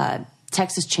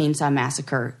Texas Chainsaw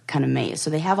Massacre kind of maze. So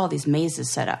they have all these mazes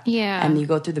set up. Yeah. And you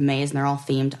go through the maze and they're all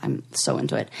themed. I'm so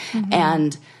into it.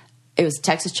 And it was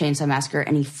Texas Chainsaw Massacre,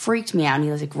 and he freaked me out, and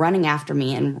he was like running after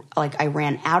me, and like I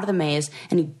ran out of the maze,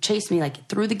 and he chased me like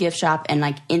through the gift shop and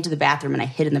like into the bathroom, and I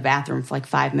hid in the bathroom for like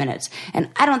 5 minutes. And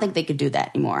I don't think they could do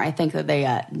that anymore. I think that they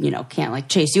can't like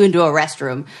chase you into a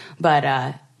restroom. But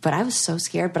I was so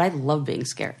scared, but I love being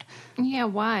scared. Yeah,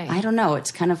 why? I don't know.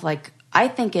 It's kind of like,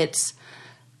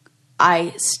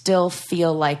 I still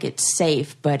feel like it's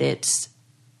safe, but it's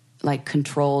like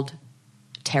controlled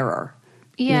terror.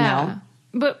 yeah. You know?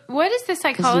 But what is the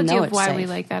psychology of it's why we safe.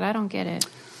 like that? I don't get it.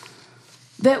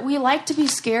 That we like to be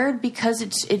scared because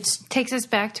it's Takes us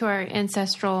back to our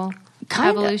ancestral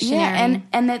kind evolutionary. of, yeah,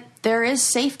 and that there is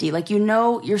safety. Like, you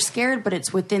know, you're scared, but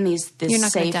it's within this You're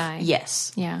not gonna safe. die.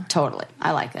 Yes, Yeah. totally.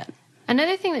 I like that.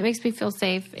 Another thing that makes me feel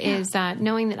safe is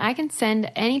knowing that I can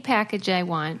send any package I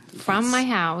want from my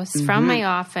house, from my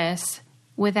office,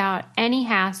 without any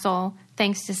hassle,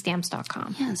 thanks to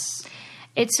Stamps.com. Yes.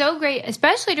 It's so great,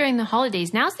 especially during the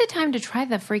holidays. Now's the time to try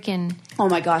the freaking... Oh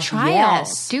my gosh! Trial.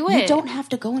 Yes. Do You it. don't have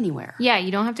to go anywhere. Yeah,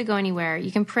 you don't have to go anywhere.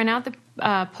 You can print out the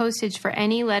postage for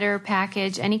any letter,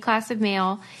 package, any class of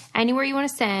mail, anywhere you want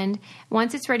to send.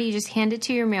 Once it's ready, you just hand it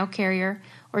to your mail carrier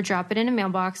or drop it in a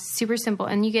mailbox. Super simple.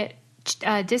 And you get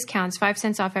discounts, 5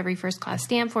 cents off every first class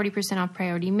stamp, 40% off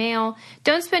priority mail.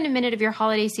 Don't spend a minute of your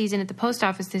holiday season at the post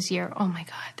office this year. Oh my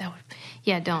God, that would...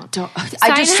 Yeah, don't.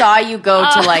 I just saw you go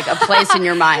to like a place in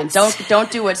your mind. Don't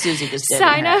do what Susie just did.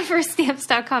 Sign up for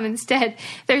Stamps.com instead.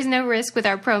 There's no risk with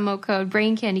our promo code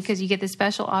BRAINCANDY because you get the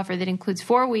special offer that includes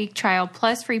 4-week trial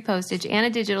plus free postage and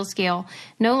a digital scale.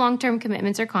 No long-term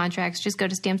commitments or contracts. Just go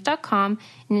to Stamps.com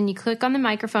and then you click on the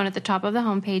microphone at the top of the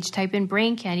homepage. Type in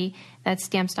Brain Candy. That's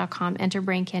Stamps.com. Enter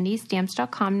Brain Candy.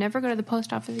 Stamps.com. Never go to the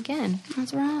post office again.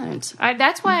 That's right.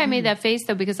 That's why I made that face,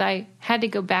 though, because I had to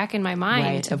go back in my mind.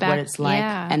 Right, of what it's like,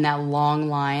 Yeah. and that long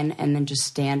line, and then just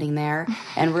standing there.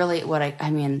 And really, I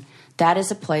mean, that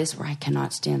is a place where I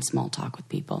cannot stand small talk with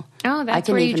people. Oh, that's I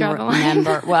can where you even draw the line.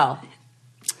 remember, well,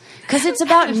 because it's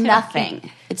about nothing.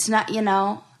 It's not, you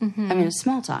know. I mean, it's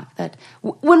small talk. That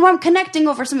when I'm connecting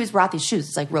over somebody's brought these shoes,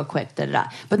 it's like real quick, da da da.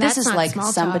 But That's this is not like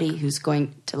small somebody talk. who's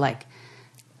going to like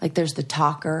there's the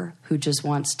talker who just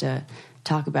wants to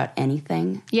talk about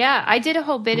anything. Yeah, I did a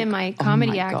whole bit in my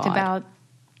comedy my act God. about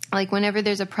like whenever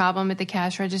there's a problem at the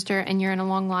cash register and you're in a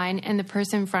long line and the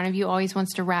person in front of you always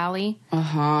wants to rally.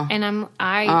 And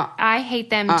I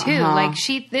hate them too. Like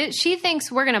she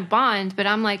thinks we're gonna bond, but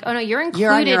I'm like, oh no, you're included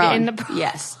You're on your own. in the problem.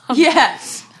 Yes.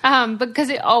 Yes. Because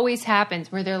it always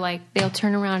happens where they're like, they'll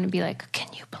turn around and be like, can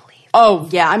you believe? Oh,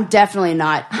 yeah, I'm definitely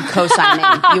not co-signing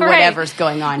you Right. whatever's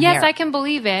going on Yes, here. I can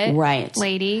believe it, Right.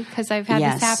 lady, because I've had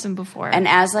this happen before. And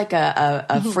as like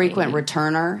a frequent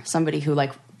returner, somebody who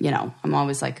like, you know, I'm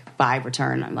always like, buy,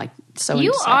 return. I'm like so you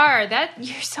into stuff. are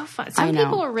you're so fun. Some I know.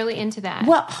 people are really into that.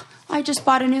 Well, I just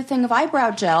bought a new thing of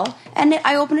eyebrow gel, and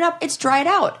I opened it up. It's dried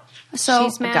out. So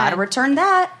She's I mad. got to return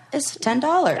that. It's $10.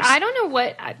 I don't know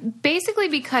what. Basically,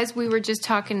 because we were just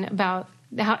talking about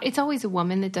how it's always a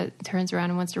woman that turns around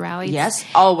and wants to rally. Yes,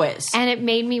 always. And it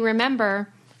made me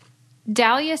remember.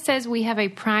 Dahlia says we have a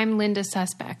prime Linda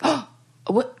suspect.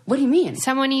 What do you mean?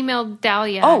 Someone emailed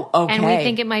Dahlia. Oh, okay. And we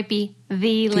think it might be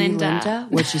the Linda.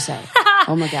 What'd she say?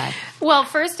 Oh my God. Well,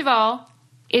 first of all,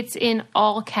 it's in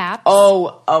all caps.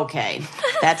 Oh, okay.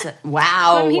 That's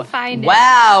wow. Let me find it.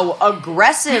 Wow,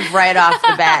 aggressive right off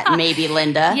the bat, maybe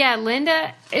Linda. Yeah,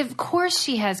 Linda, of course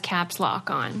she has caps lock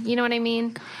on. You know what I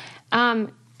mean?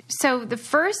 So the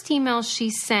first email she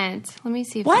sent, let me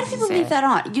see if Why this do people is leave it. that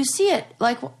on? You see it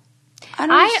like I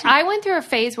don't understand. I went through a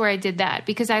phase where I did that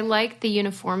because I liked the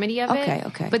uniformity of it.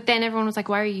 Okay. But then everyone was like,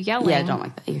 why are you yelling? Yeah, I don't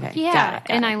like that. Okay. Yeah, Got it.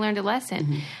 and I learned a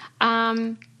lesson.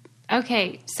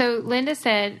 Okay, so Linda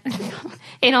said,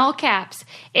 in all caps,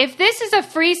 if this is a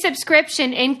free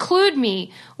subscription, include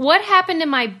me. What happened to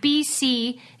my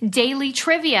BC daily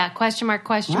trivia? Question mark,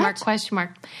 question mark, question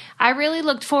mark. I really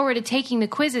looked forward to taking the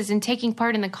quizzes and taking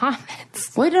part in the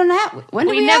comments. We don't have. When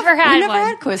did we never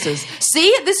had quizzes.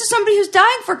 See, this is somebody who's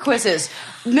dying for quizzes.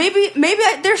 Maybe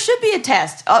there should be a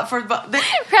test for.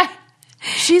 Right.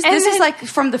 This is like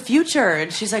from the future,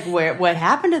 and she's like, what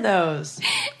happened to those?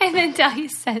 And then Dahlia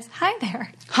says, hi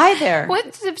there. Hi there.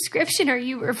 What subscription are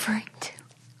you referring to?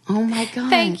 Oh my God.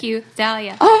 Thank you,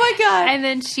 Dahlia. Oh my God. And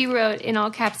then she wrote in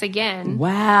all caps again.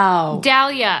 Wow.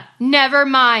 Dahlia, never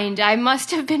mind. I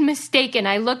must have been mistaken.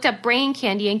 I looked up brain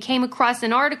candy and came across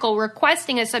an article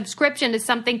requesting a subscription to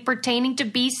something pertaining to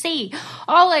BC.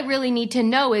 All I really need to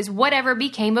know is whatever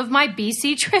became of my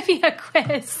BC trivia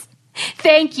quiz.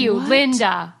 Thank you, what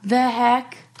Linda. The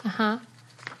heck? Uh-huh.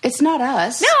 It's not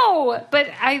us. No, but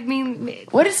I mean...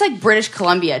 What is like British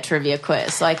Columbia trivia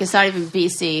quiz? Like, it's not even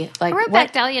BC. Like, I wrote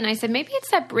back Dahlia and I said, maybe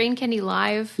it's that Brain Candy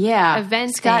Live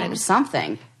event it's thing. got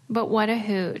something. But what a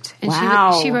hoot. And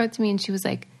wow. she wrote to me and she was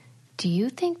like, do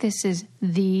you think this is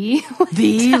the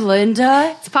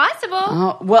Linda? It's possible.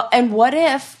 Oh, well, and what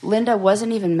if Linda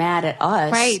wasn't even mad at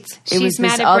us? Right. She's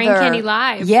mad at Brain Candy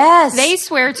Live. Yes. They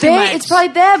swear too much. It's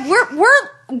probably them.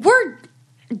 We're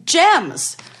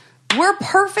gems. We're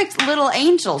perfect little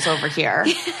angels over here.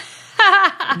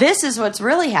 This is what's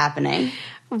really happening.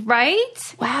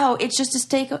 Right? Wow, it's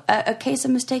just a case of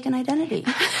mistaken identity.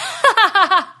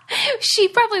 She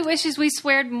probably wishes we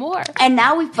sweared more. And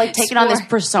now we've taken on this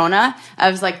persona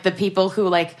of the people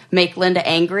who make Linda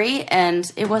angry,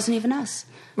 and it wasn't even us.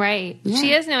 Right. Yeah.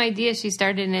 She has no idea she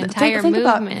started an entire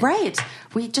movement. Right.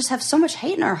 We just have so much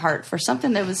hate in our heart for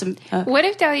something that was... what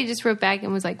if Dahlia just wrote back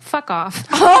and was like, fuck off?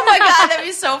 Oh my God, that'd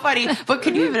be so funny. But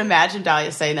could you even imagine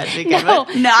Dahlia saying that to begin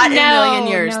with? Not in a million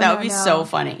years. That would be so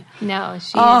funny. No, she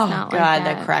is not like that. Oh God,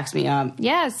 that cracks me up.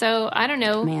 Yeah, so I don't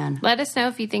know. Man. Let us know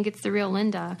if you think it's the real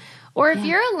Linda. Or if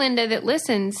you're a Linda that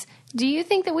listens, do you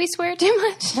think that we swear too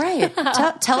much? Right.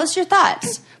 Tell us your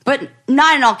thoughts. But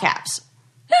not in all caps.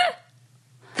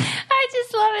 I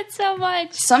just love it so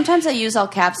much. Sometimes I use all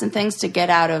caps and things to get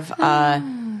out of, I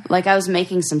was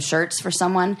making some shirts for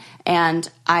someone, and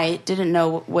I didn't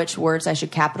know which words I should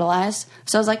capitalize.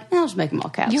 So I was like, I'll just make them all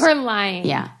caps. You're lying.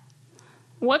 Yeah.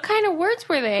 What kind of words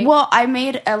were they? Well, I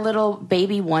made a little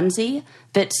baby onesie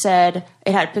that said,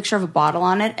 it had a picture of a bottle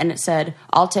on it, and it said,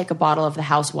 I'll take a bottle of the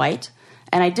House White.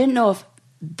 And I didn't know if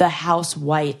the House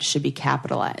White should be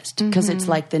capitalized, because it's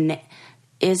like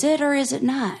is it or is it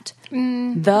not?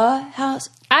 The House...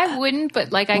 I wouldn't,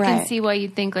 but I can see why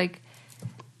you'd think I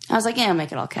was like, I'll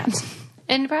make it all caps.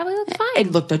 And it probably looked fine.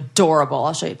 It looked adorable.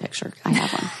 I'll show you a picture. I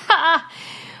have one.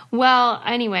 Well,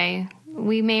 anyway,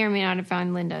 we may or may not have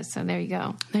found Linda, so there you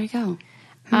go. There you go.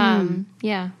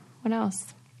 Yeah. What else?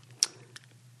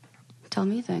 Tell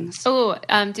me things. Oh,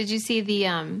 did you see the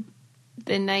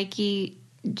Nike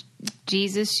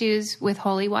Jesus shoes with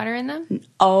holy water in them?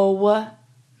 Oh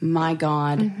my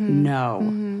God,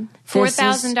 no.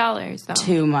 $4,000 though.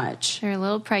 Too much. They're a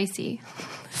little pricey.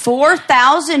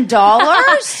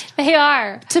 $4,000? They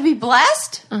are. To be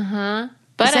blessed? Uh-huh.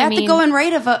 But Is that the going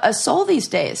rate of a soul these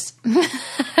days?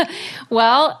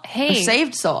 Well, hey. A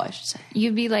saved soul, I should say.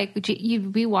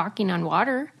 You'd be walking on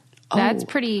water. That's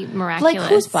pretty miraculous.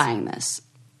 Who's buying this?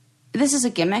 This is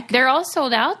a gimmick? They're all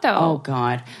sold out, though. Oh,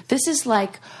 God. This is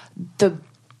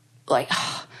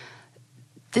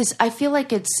this, I feel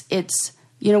like it's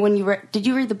when did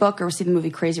you read the book or see the movie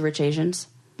Crazy Rich Asians?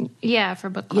 Yeah, for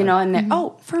book club. And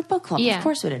for a book club, yeah. Of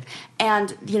course we did. And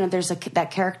there's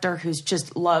that character who's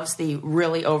just loves the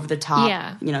really over the top,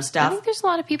 stuff. I think there's a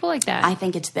lot of people like that. I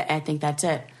think that's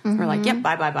it. We're like, yep,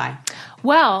 bye.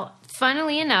 Well,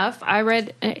 funnily enough, I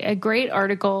read a great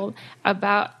article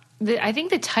about I think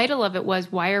the title of it was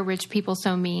 "Why Are Rich People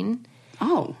So Mean?"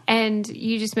 Oh. And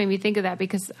you just made me think of that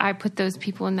because I put those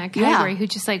people in that category who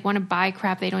just want to buy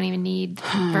crap they don't even need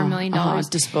for $1 million. It's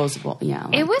disposable. Yeah.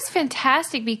 It was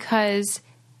fantastic because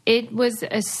it was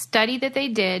a study that they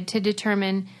did to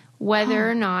determine whether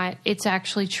or not it's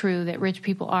actually true that rich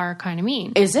people are kind of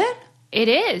mean. Is it? It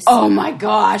is. Oh my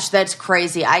gosh, that's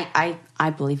crazy. I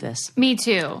believe this. Me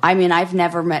too. I mean, I've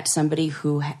never met somebody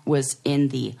who was in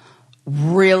the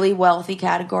really wealthy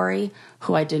category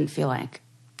who I didn't feel like.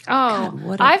 Oh,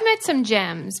 God, I've met some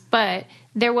gems, but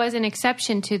there was an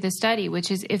exception to the study,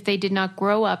 which is if they did not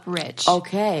grow up rich.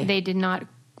 Okay. They did not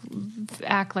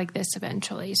act like this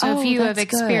eventually. So if you have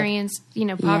experienced,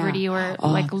 poverty or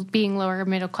being lower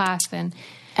middle class, then...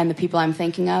 And the people I'm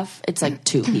thinking of, it's like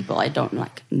two people. I don't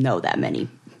know that many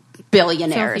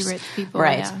billionaires. Filthy rich people,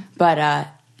 right. yeah. But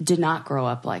did not grow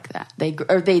up like that. They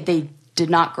did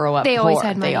not grow up. They poor. always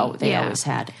had money. They always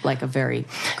had like a very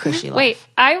cushy life.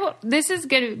 Wait, this is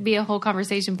going to be a whole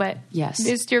conversation, but yes,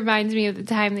 this reminds me of the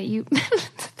time that you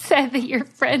said that your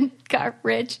friend got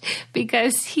rich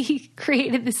because he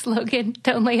created the slogan,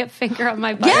 "Don't lay a finger on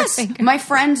my butterfinger."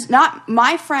 Yes,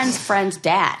 my friend's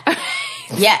dad.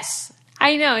 Yes.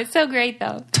 I know. It's so great,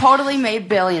 though. Totally made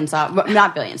billions off,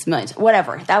 not billions, millions,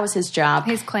 whatever. That was his job.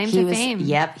 His claim to fame.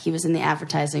 Yep. He was in the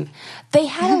advertising. They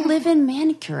had a live-in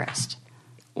manicurist.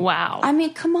 Wow. I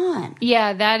mean, come on.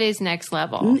 Yeah, that is next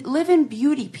level. Live-in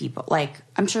beauty people. Like,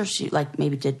 I'm sure she, like,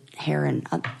 maybe did hair and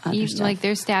other stuff. Like,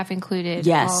 their staff included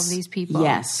all of these people.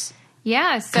 Yes.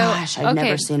 Yeah, so... Gosh, I've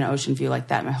never seen an ocean view like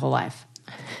that in my whole life.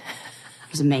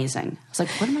 It was amazing. I was like,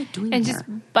 what am I doing and here?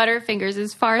 And just Butterfingers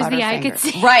as far as the eye could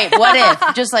see. Right. What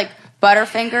if? Just like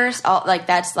Butterfingers? All, like,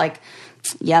 that's like,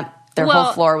 yep. Their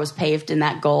whole floor was paved in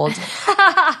that gold.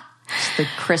 Just the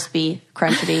crispy,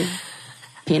 crunchy,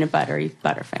 peanut buttery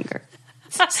Butterfinger.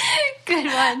 Good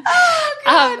one. Oh,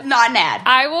 God. Not an ad.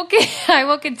 I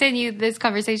will continue this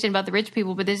conversation about the rich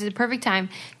people, but this is a perfect time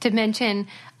to mention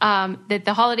that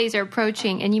the holidays are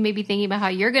approaching, and you may be thinking about how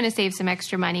you're going to save some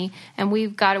extra money. And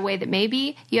we've got a way that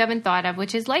maybe you haven't thought of,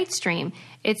 which is Lightstream.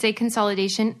 It's a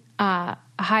consolidation,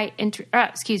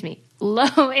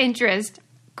 low interest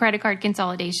credit card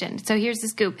consolidation. So here's the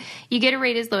scoop. You get a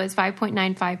rate as low as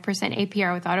 5.95%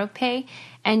 APR with auto pay,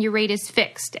 and your rate is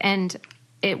fixed. And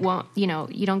it won't,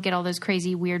 you don't get all those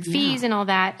crazy weird fees and all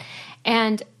that.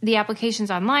 And the application's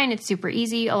online. It's super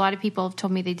easy. A lot of people have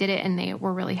told me they did it and they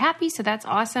were really happy. So that's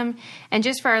awesome. And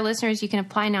just for our listeners, you can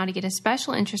apply now to get a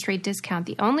special interest rate discount.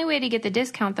 The only way to get the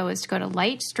discount, though, is to go to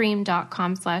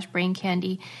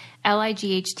lightstream.com/braincandy,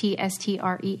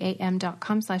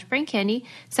 lightstream.com/braincandy.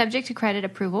 Subject to credit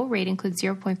approval. Rate includes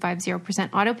 0.50%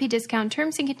 auto pay discount.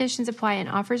 Terms and conditions apply, and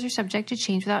offers are subject to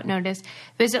change without notice.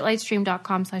 Visit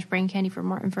lightstream.com/braincandy for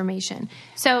more information.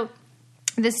 So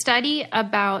the study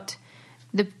about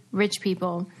the rich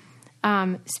people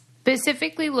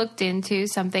specifically looked into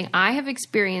something I have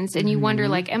experienced, and you wonder,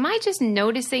 like, am I just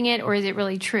noticing it, or is it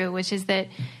really true? Which is that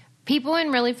people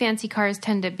in really fancy cars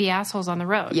tend to be assholes on the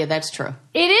road. Yeah, that's true.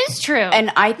 It is true.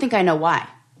 And I think I know why.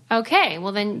 Okay,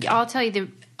 well then I'll tell you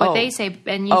what they say.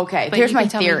 And you, okay, here's my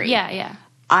theory. Yeah.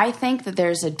 I think that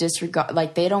there's a disregard,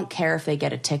 like they don't care if they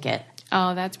get a ticket.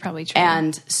 Oh, that's probably true.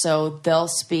 And so they'll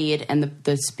speed, and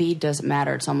the speed doesn't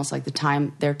matter. It's almost like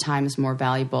their time is more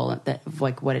valuable,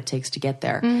 like what it takes to get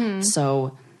there. Mm-hmm.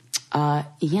 So, they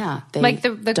like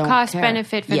the cost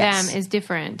benefit for them is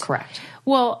different. Correct.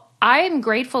 Well, I am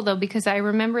grateful, though, because I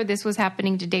remember this was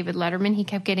happening to David Letterman. He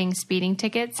kept getting speeding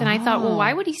tickets, and I thought, well,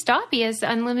 why would he stop? He has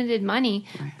unlimited money,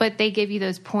 but they give you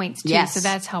those points, too, so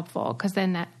that's helpful, because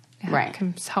then that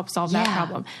can help solve that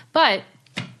problem. But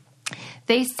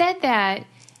they said that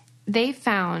they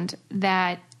found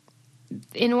that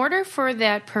in order for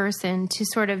that person to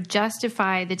sort of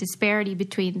justify the disparity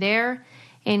between their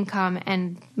income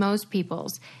and most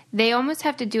people's, they almost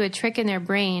have to do a trick in their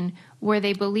brain where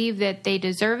they believe that they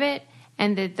deserve it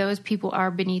and that those people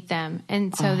are beneath them,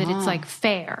 and so that it's like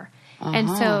fair. And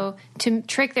so to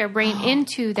trick their brain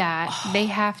into that, they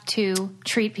have to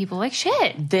treat people like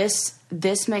shit.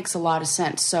 This makes a lot of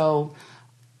sense. So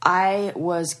I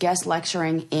was guest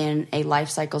lecturing in a life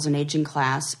cycles and aging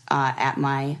class at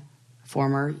my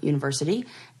former university,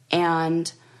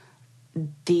 and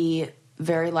the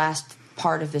very last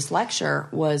part of this lecture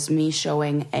was me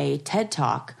showing a TED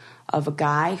Talk of a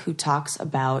guy who talks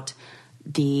about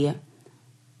the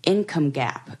income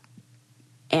gap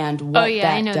and what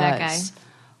I know does. that guy.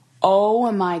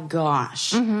 Oh my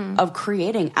gosh, of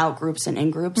creating out groups and in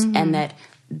groups, and that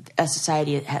a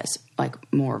society has like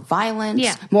more violence,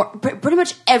 more pretty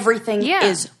much everything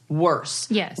is worse.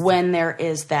 Yes. When there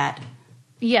is that.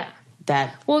 Yeah.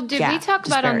 That. Well, did we talk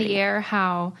about on the air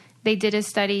how they did a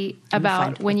study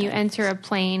about when you enter a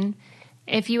plane,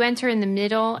 if you enter in the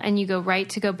middle and you go right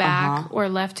to go back or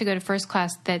left to go to first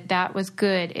class, that was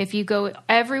good. If you go,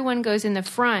 everyone goes in the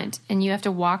front and you have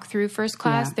to walk through first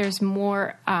class, there's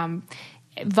more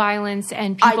violence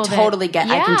and people I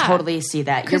can totally see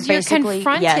that. Because you're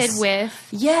confronted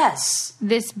with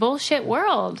this bullshit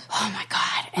world. Oh my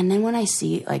God. And then when I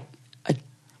see like a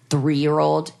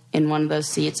 3-year-old in one of those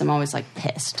seats, I'm always like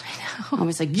pissed. I know. I'm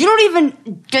always like, you don't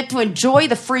even get to enjoy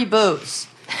the free booze.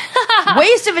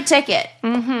 Waste of a ticket.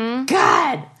 Mm-hmm.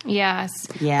 God. Yes.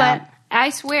 Yeah. But I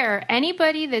swear,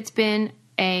 anybody that's been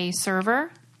a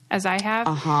server, as I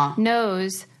have,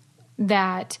 knows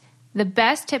that the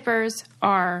best tippers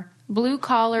are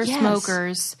blue-collar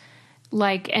smokers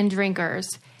and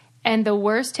drinkers. And the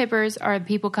worst tippers are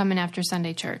people coming after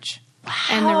Sunday church.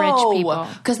 and the rich people.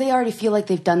 Because they already feel like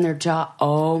they've done their job.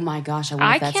 Oh my gosh,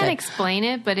 I can't explain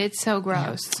it, but it's so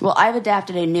gross. Yeah. Well, I've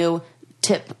adapted a new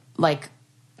tip, like,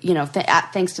 you know,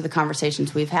 thanks to the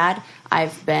conversations we've had,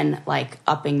 I've been like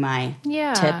upping my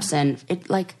tips, and it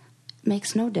like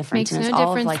makes no difference. And it's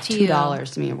all of like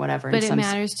 $2 to me or whatever. But it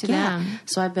matters to them.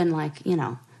 So I've been like, you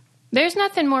know. There's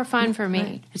nothing more fun for me.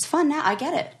 Right. It's fun now. I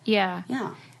get it. Yeah.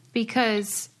 Yeah.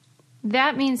 Because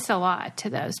that means a lot to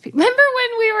those people. Remember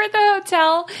when we were at the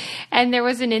hotel and there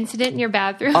was an incident in your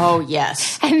bathroom? Oh,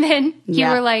 yes. And then you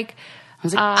were like, I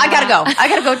was like, I gotta go. I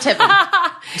gotta go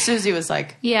tipping. Susie was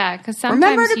like, yeah, because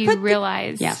sometimes you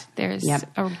realize there's a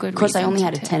good reason. Of course, I only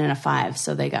had a 10 and a 5,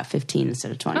 so they got 15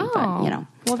 instead of 20. Oh, but, you know.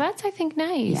 Well, that's, I think,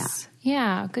 nice.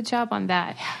 Yeah, good job on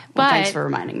that. Yeah. Well, thanks for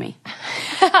reminding me.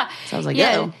 So I was like,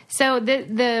 yeah. So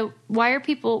the Why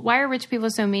Are Rich People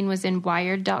So Mean was in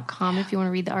Wired.com. If you want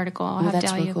to read the article, I'll have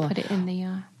Dahlia put it in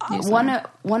the newsletter.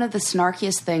 One of the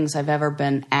snarkiest things I've ever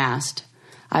been asked,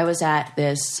 I was at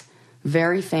this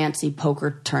very fancy poker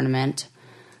tournament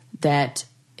that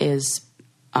is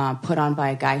put on by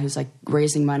a guy who's like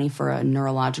raising money for a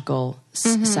neurological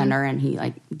center, and he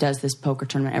like does this poker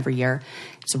tournament every year.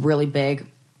 It's really big,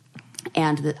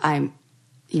 and I'm,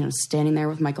 you know, standing there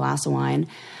with my glass of wine,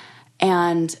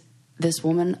 and this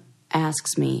woman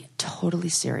asks me, totally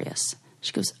serious.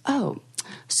 She goes, "Oh,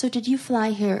 so did you fly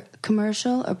here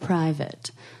commercial or private?"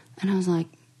 And I was like,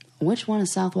 "Which one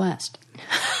is Southwest?"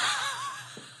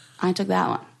 I took that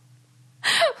one.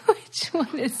 Which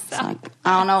one is that? Like,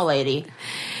 I don't know, lady.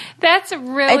 That's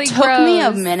really gross. It took me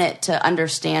a minute to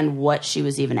understand what she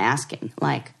was even asking.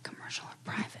 Like, commercial or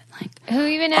private? Like, who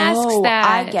even asks that?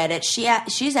 I get it.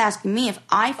 She's asking me if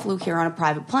I flew here on a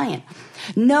private plane.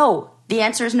 No. The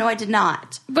answer is no, I did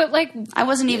not. But like, I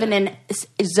wasn't even in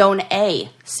Zone A.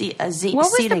 What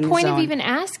was the point of even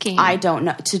asking? I don't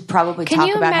know. To probably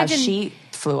talk about how she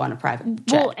flew on a private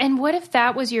jet. Well, and what if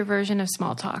that was your version of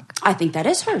small talk? I think that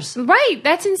is hers. Right.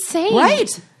 That's insane.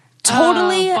 Right.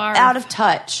 Totally out of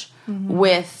touch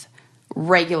with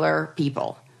regular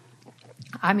people.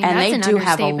 I mean, and that's they do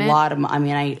have a lot of. I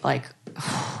mean, I like,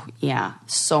 yeah,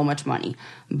 so much money,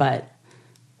 but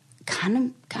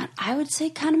I would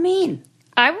say kind of mean.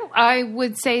 I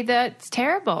would say that's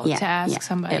terrible to ask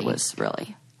somebody. It was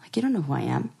really like, you don't know who I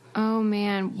am. Oh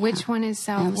man, which one is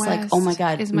Southwest? And I was like, oh my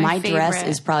god, my dress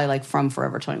is probably like from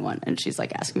Forever 21, and she's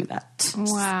like asking me that.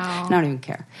 Wow, I don't even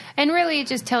care. And really, it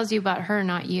just tells you about her,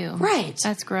 not you. Right?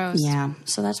 That's gross. Yeah.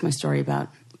 So that's my story about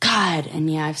God,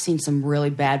 and yeah, I've seen some really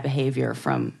bad behavior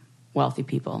from wealthy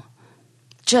people.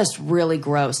 Just really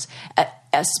gross,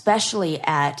 especially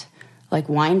at like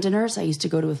wine dinners I used to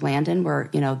go to with Landon, where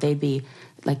you know they'd be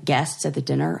like guests at the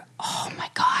dinner. Oh my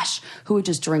gosh, who would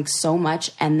just drink so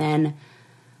much and then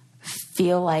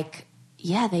feel like,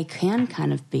 yeah, they can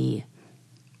kind of be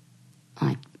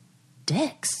like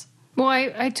dicks. Well,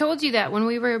 I told you that when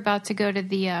we were about to go to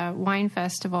the wine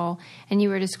festival and you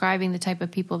were describing the type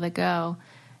of people that go.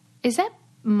 Is that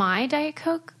my Diet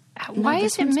Coke? Why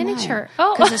is it miniature? Mine.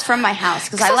 Oh, because it's from my house.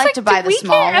 Because I like to buy the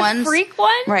small ones. Freak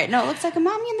one, right? No, it looks like a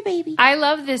mommy and the baby. I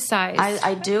love this size.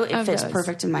 I do. It fits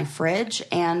perfect in my fridge,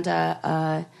 and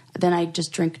then I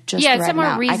just drink just the right it's more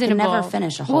amount. reasonable. I can never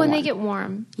finish a whole one. Well, and they get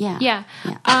warm. Yeah.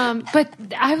 But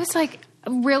I was like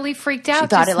really freaked out. She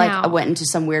thought it like I went into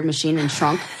some weird machine and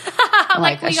shrunk,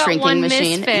 like a shrinking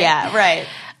machine. Misfit. Yeah, right.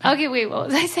 Okay, wait. What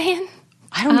was I saying?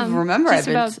 I don't even remember.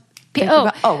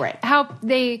 Right. How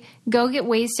they go get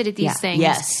wasted at these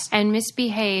things and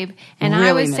misbehave. And really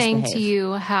I was saying to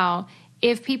you how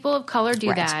if people of color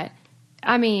do that,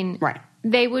 I mean,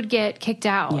 they would get kicked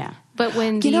out. Yeah. But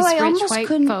when these rich white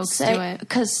folks do it.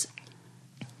 Because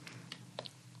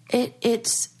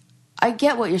it's, I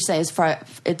get what you're saying. As far,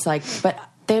 it's like, but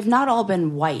they've not all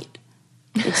been white.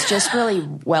 It's just really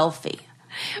wealthy.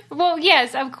 Well,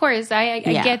 yes, of course, I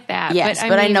get that. Yes,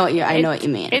 but I know what you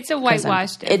mean. It's a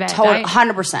whitewashed event.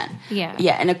 100%.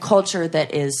 Yeah, in a culture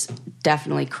that is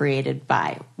definitely created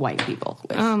by white people.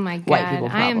 Oh my god, white people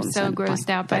I am so grossed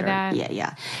out by that.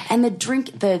 Yeah, and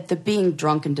the being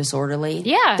drunk and disorderly.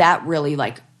 Yeah, that really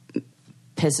like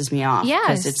pisses me off. Yes,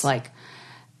 because it's like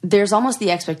there's almost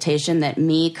the expectation that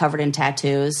me covered in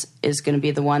tattoos is going to be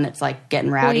the one that's like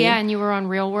getting rowdy. Well, yeah, and you were on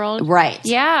Real World. Right.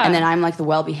 Yeah. And then I'm like the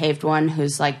well-behaved one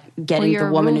who's like getting the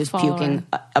woman who's puking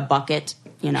a bucket,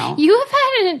 you know. You have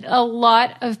had a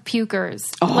lot of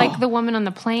pukers. Like the woman on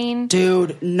the plane.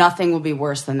 Dude, nothing would be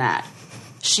worse than that.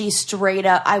 She straight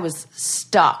up, I was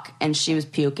stuck and she was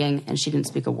puking and she didn't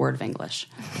speak a word of English.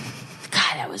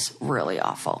 God, that was really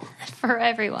awful. For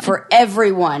everyone. For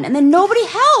everyone. And then nobody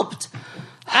helped.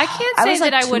 I can't say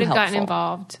that I would have gotten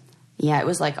involved. Yeah, it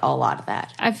was like a lot of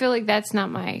that. I feel like that's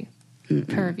not my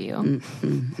purview.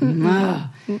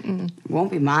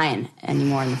 Won't be mine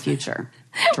anymore in the future.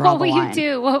 What will you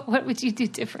do? What would you do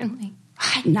differently?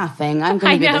 Nothing. I'm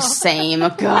going to be the same. Oh,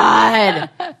 God.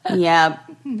 Yeah.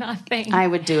 Nothing. I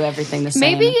would do everything the same.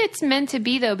 Maybe it's meant to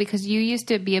be, though, because you used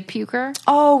to be a puker.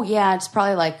 Oh, yeah. It's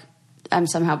probably like I'm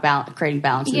somehow creating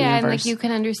balance in the universe. Yeah, and like you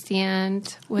can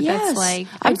understand what that's like.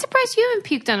 I'm surprised you haven't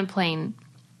puked on a plane.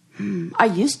 I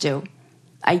used to.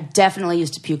 I definitely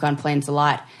used to puke on planes a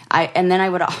lot. And then I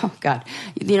would, oh God,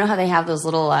 you know how they have those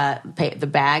little the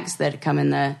bags that come in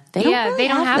the. They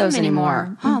don't have those them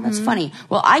anymore. Oh, that's funny.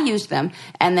 Well, I used them,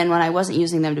 and then when I wasn't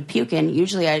using them to puke in,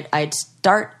 usually I'd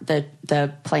start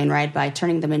the plane ride by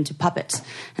turning them into puppets,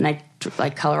 and I'd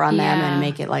like color on them and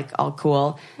make it like all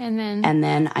cool, and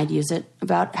then I'd use it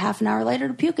about half an hour later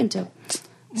to puke into.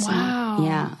 So, wow.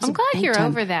 Yeah. I'm glad you're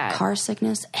over that. Car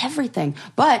sickness, everything.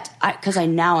 But because I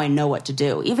know what to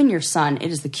do. Even your son,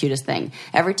 it is the cutest thing.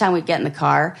 Every time we get in the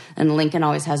car, and Lincoln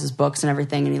always has his books and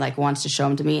everything, and he like wants to show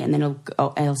them to me, and then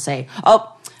he'll say,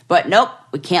 "Oh, but nope,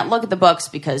 we can't look at the books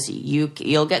because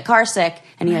you'll get car sick."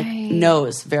 And he like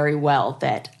knows very well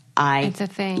that it's a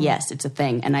thing. Yes, it's a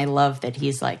thing, and I love that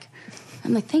he's like.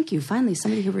 I'm like, thank you. Finally,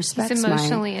 somebody who respects He's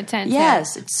emotionally attentive.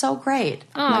 Yes, it's so great.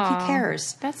 Like, he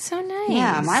cares. That's so nice.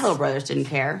 Yeah, my little brothers didn't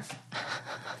care.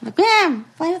 Like, yeah,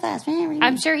 play with us.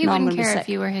 I'm sure he wouldn't care if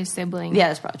you were his sibling. Yeah,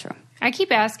 that's probably true. I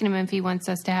keep asking him if he wants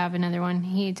us to have another one.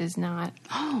 He does not.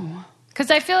 Oh. Because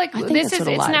I feel like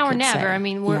it's now or never. I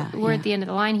mean, we're at the end of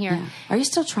the line here. Yeah. Are you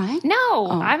still trying? No,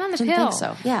 I'm on the pill. Think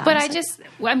so. Yeah, but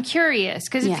I'm curious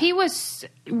because if he was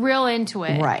real into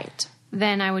it, right,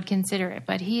 then I would consider it.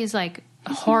 But he is like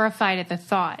horrified at the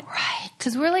thought, right?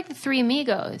 Because we're like the three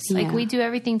amigos. Like we do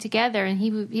everything together, and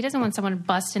he doesn't want someone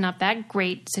busting up that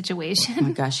great situation. Oh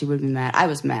my gosh, he would be mad. I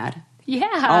was mad. Yeah.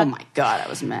 Oh my God, I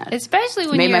was mad. Especially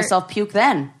when made myself puke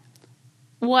then.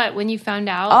 What, when you found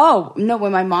out? Oh, no,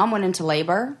 when my mom went into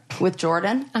labor with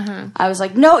Jordan, I was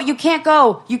like, no, you can't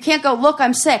go. You can't go. Look,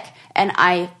 I'm sick. And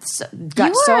I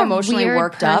got so emotionally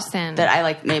worked up that I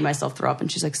like made myself throw up.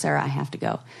 And she's like, Sarah, I have to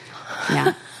go.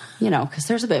 Yeah. Because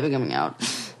there's a baby coming out.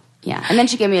 Yeah. And then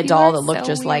she gave me a doll that looked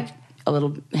just like a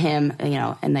little him,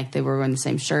 and like they were wearing the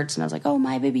same shirts. And I was like, oh,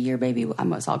 my baby, your baby. I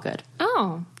was all good.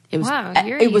 Oh, it was, wow.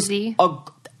 You're it easy.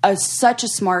 Was such a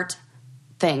smart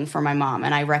thing for my mom,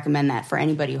 and I recommend that for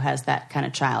anybody who has that kind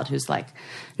of child who's like,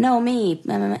 no, me.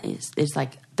 It's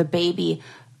like the baby.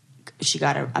 She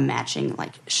got a matching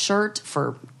like shirt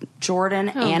for Jordan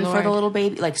and for the little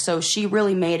baby. Like, so she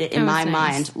really made it in my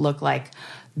mind look like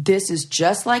this is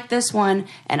just like this one,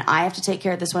 and I have to take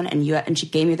care of this one. And she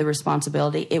gave me the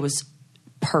responsibility. It was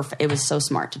perfect. It was so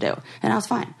smart to do, and I was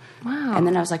fine. Wow. And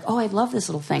then I was like, oh, I love this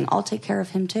little thing. I'll take care of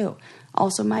him too.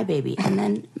 Also my baby, and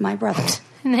then my brother.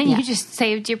 And then you just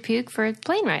saved your puke for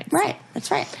plane rides. Right. That's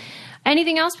right.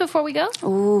 Anything else before we go?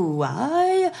 Ooh,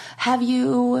 have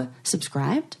you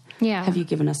subscribed? Yeah. Have you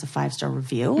given us a 5-star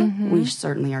review? Mm-hmm. We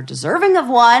certainly are deserving of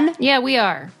one. Yeah, we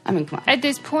are. I mean, come on. At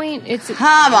this point,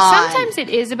 come on. Sometimes it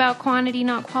is about quantity,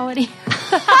 not quality.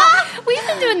 We've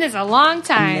been doing this a long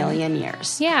time. 1,000,000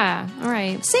 years. Yeah. All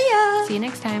right. See ya. See you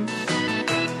next time.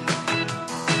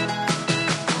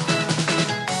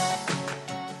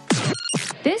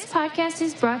 This podcast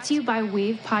is brought to you by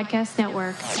Wave Podcast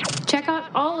Network. Check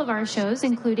out all of our shows,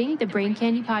 including the Brain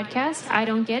Candy Podcast, I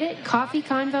Don't Get It, Coffee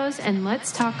Convos, and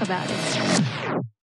Let's Talk About It.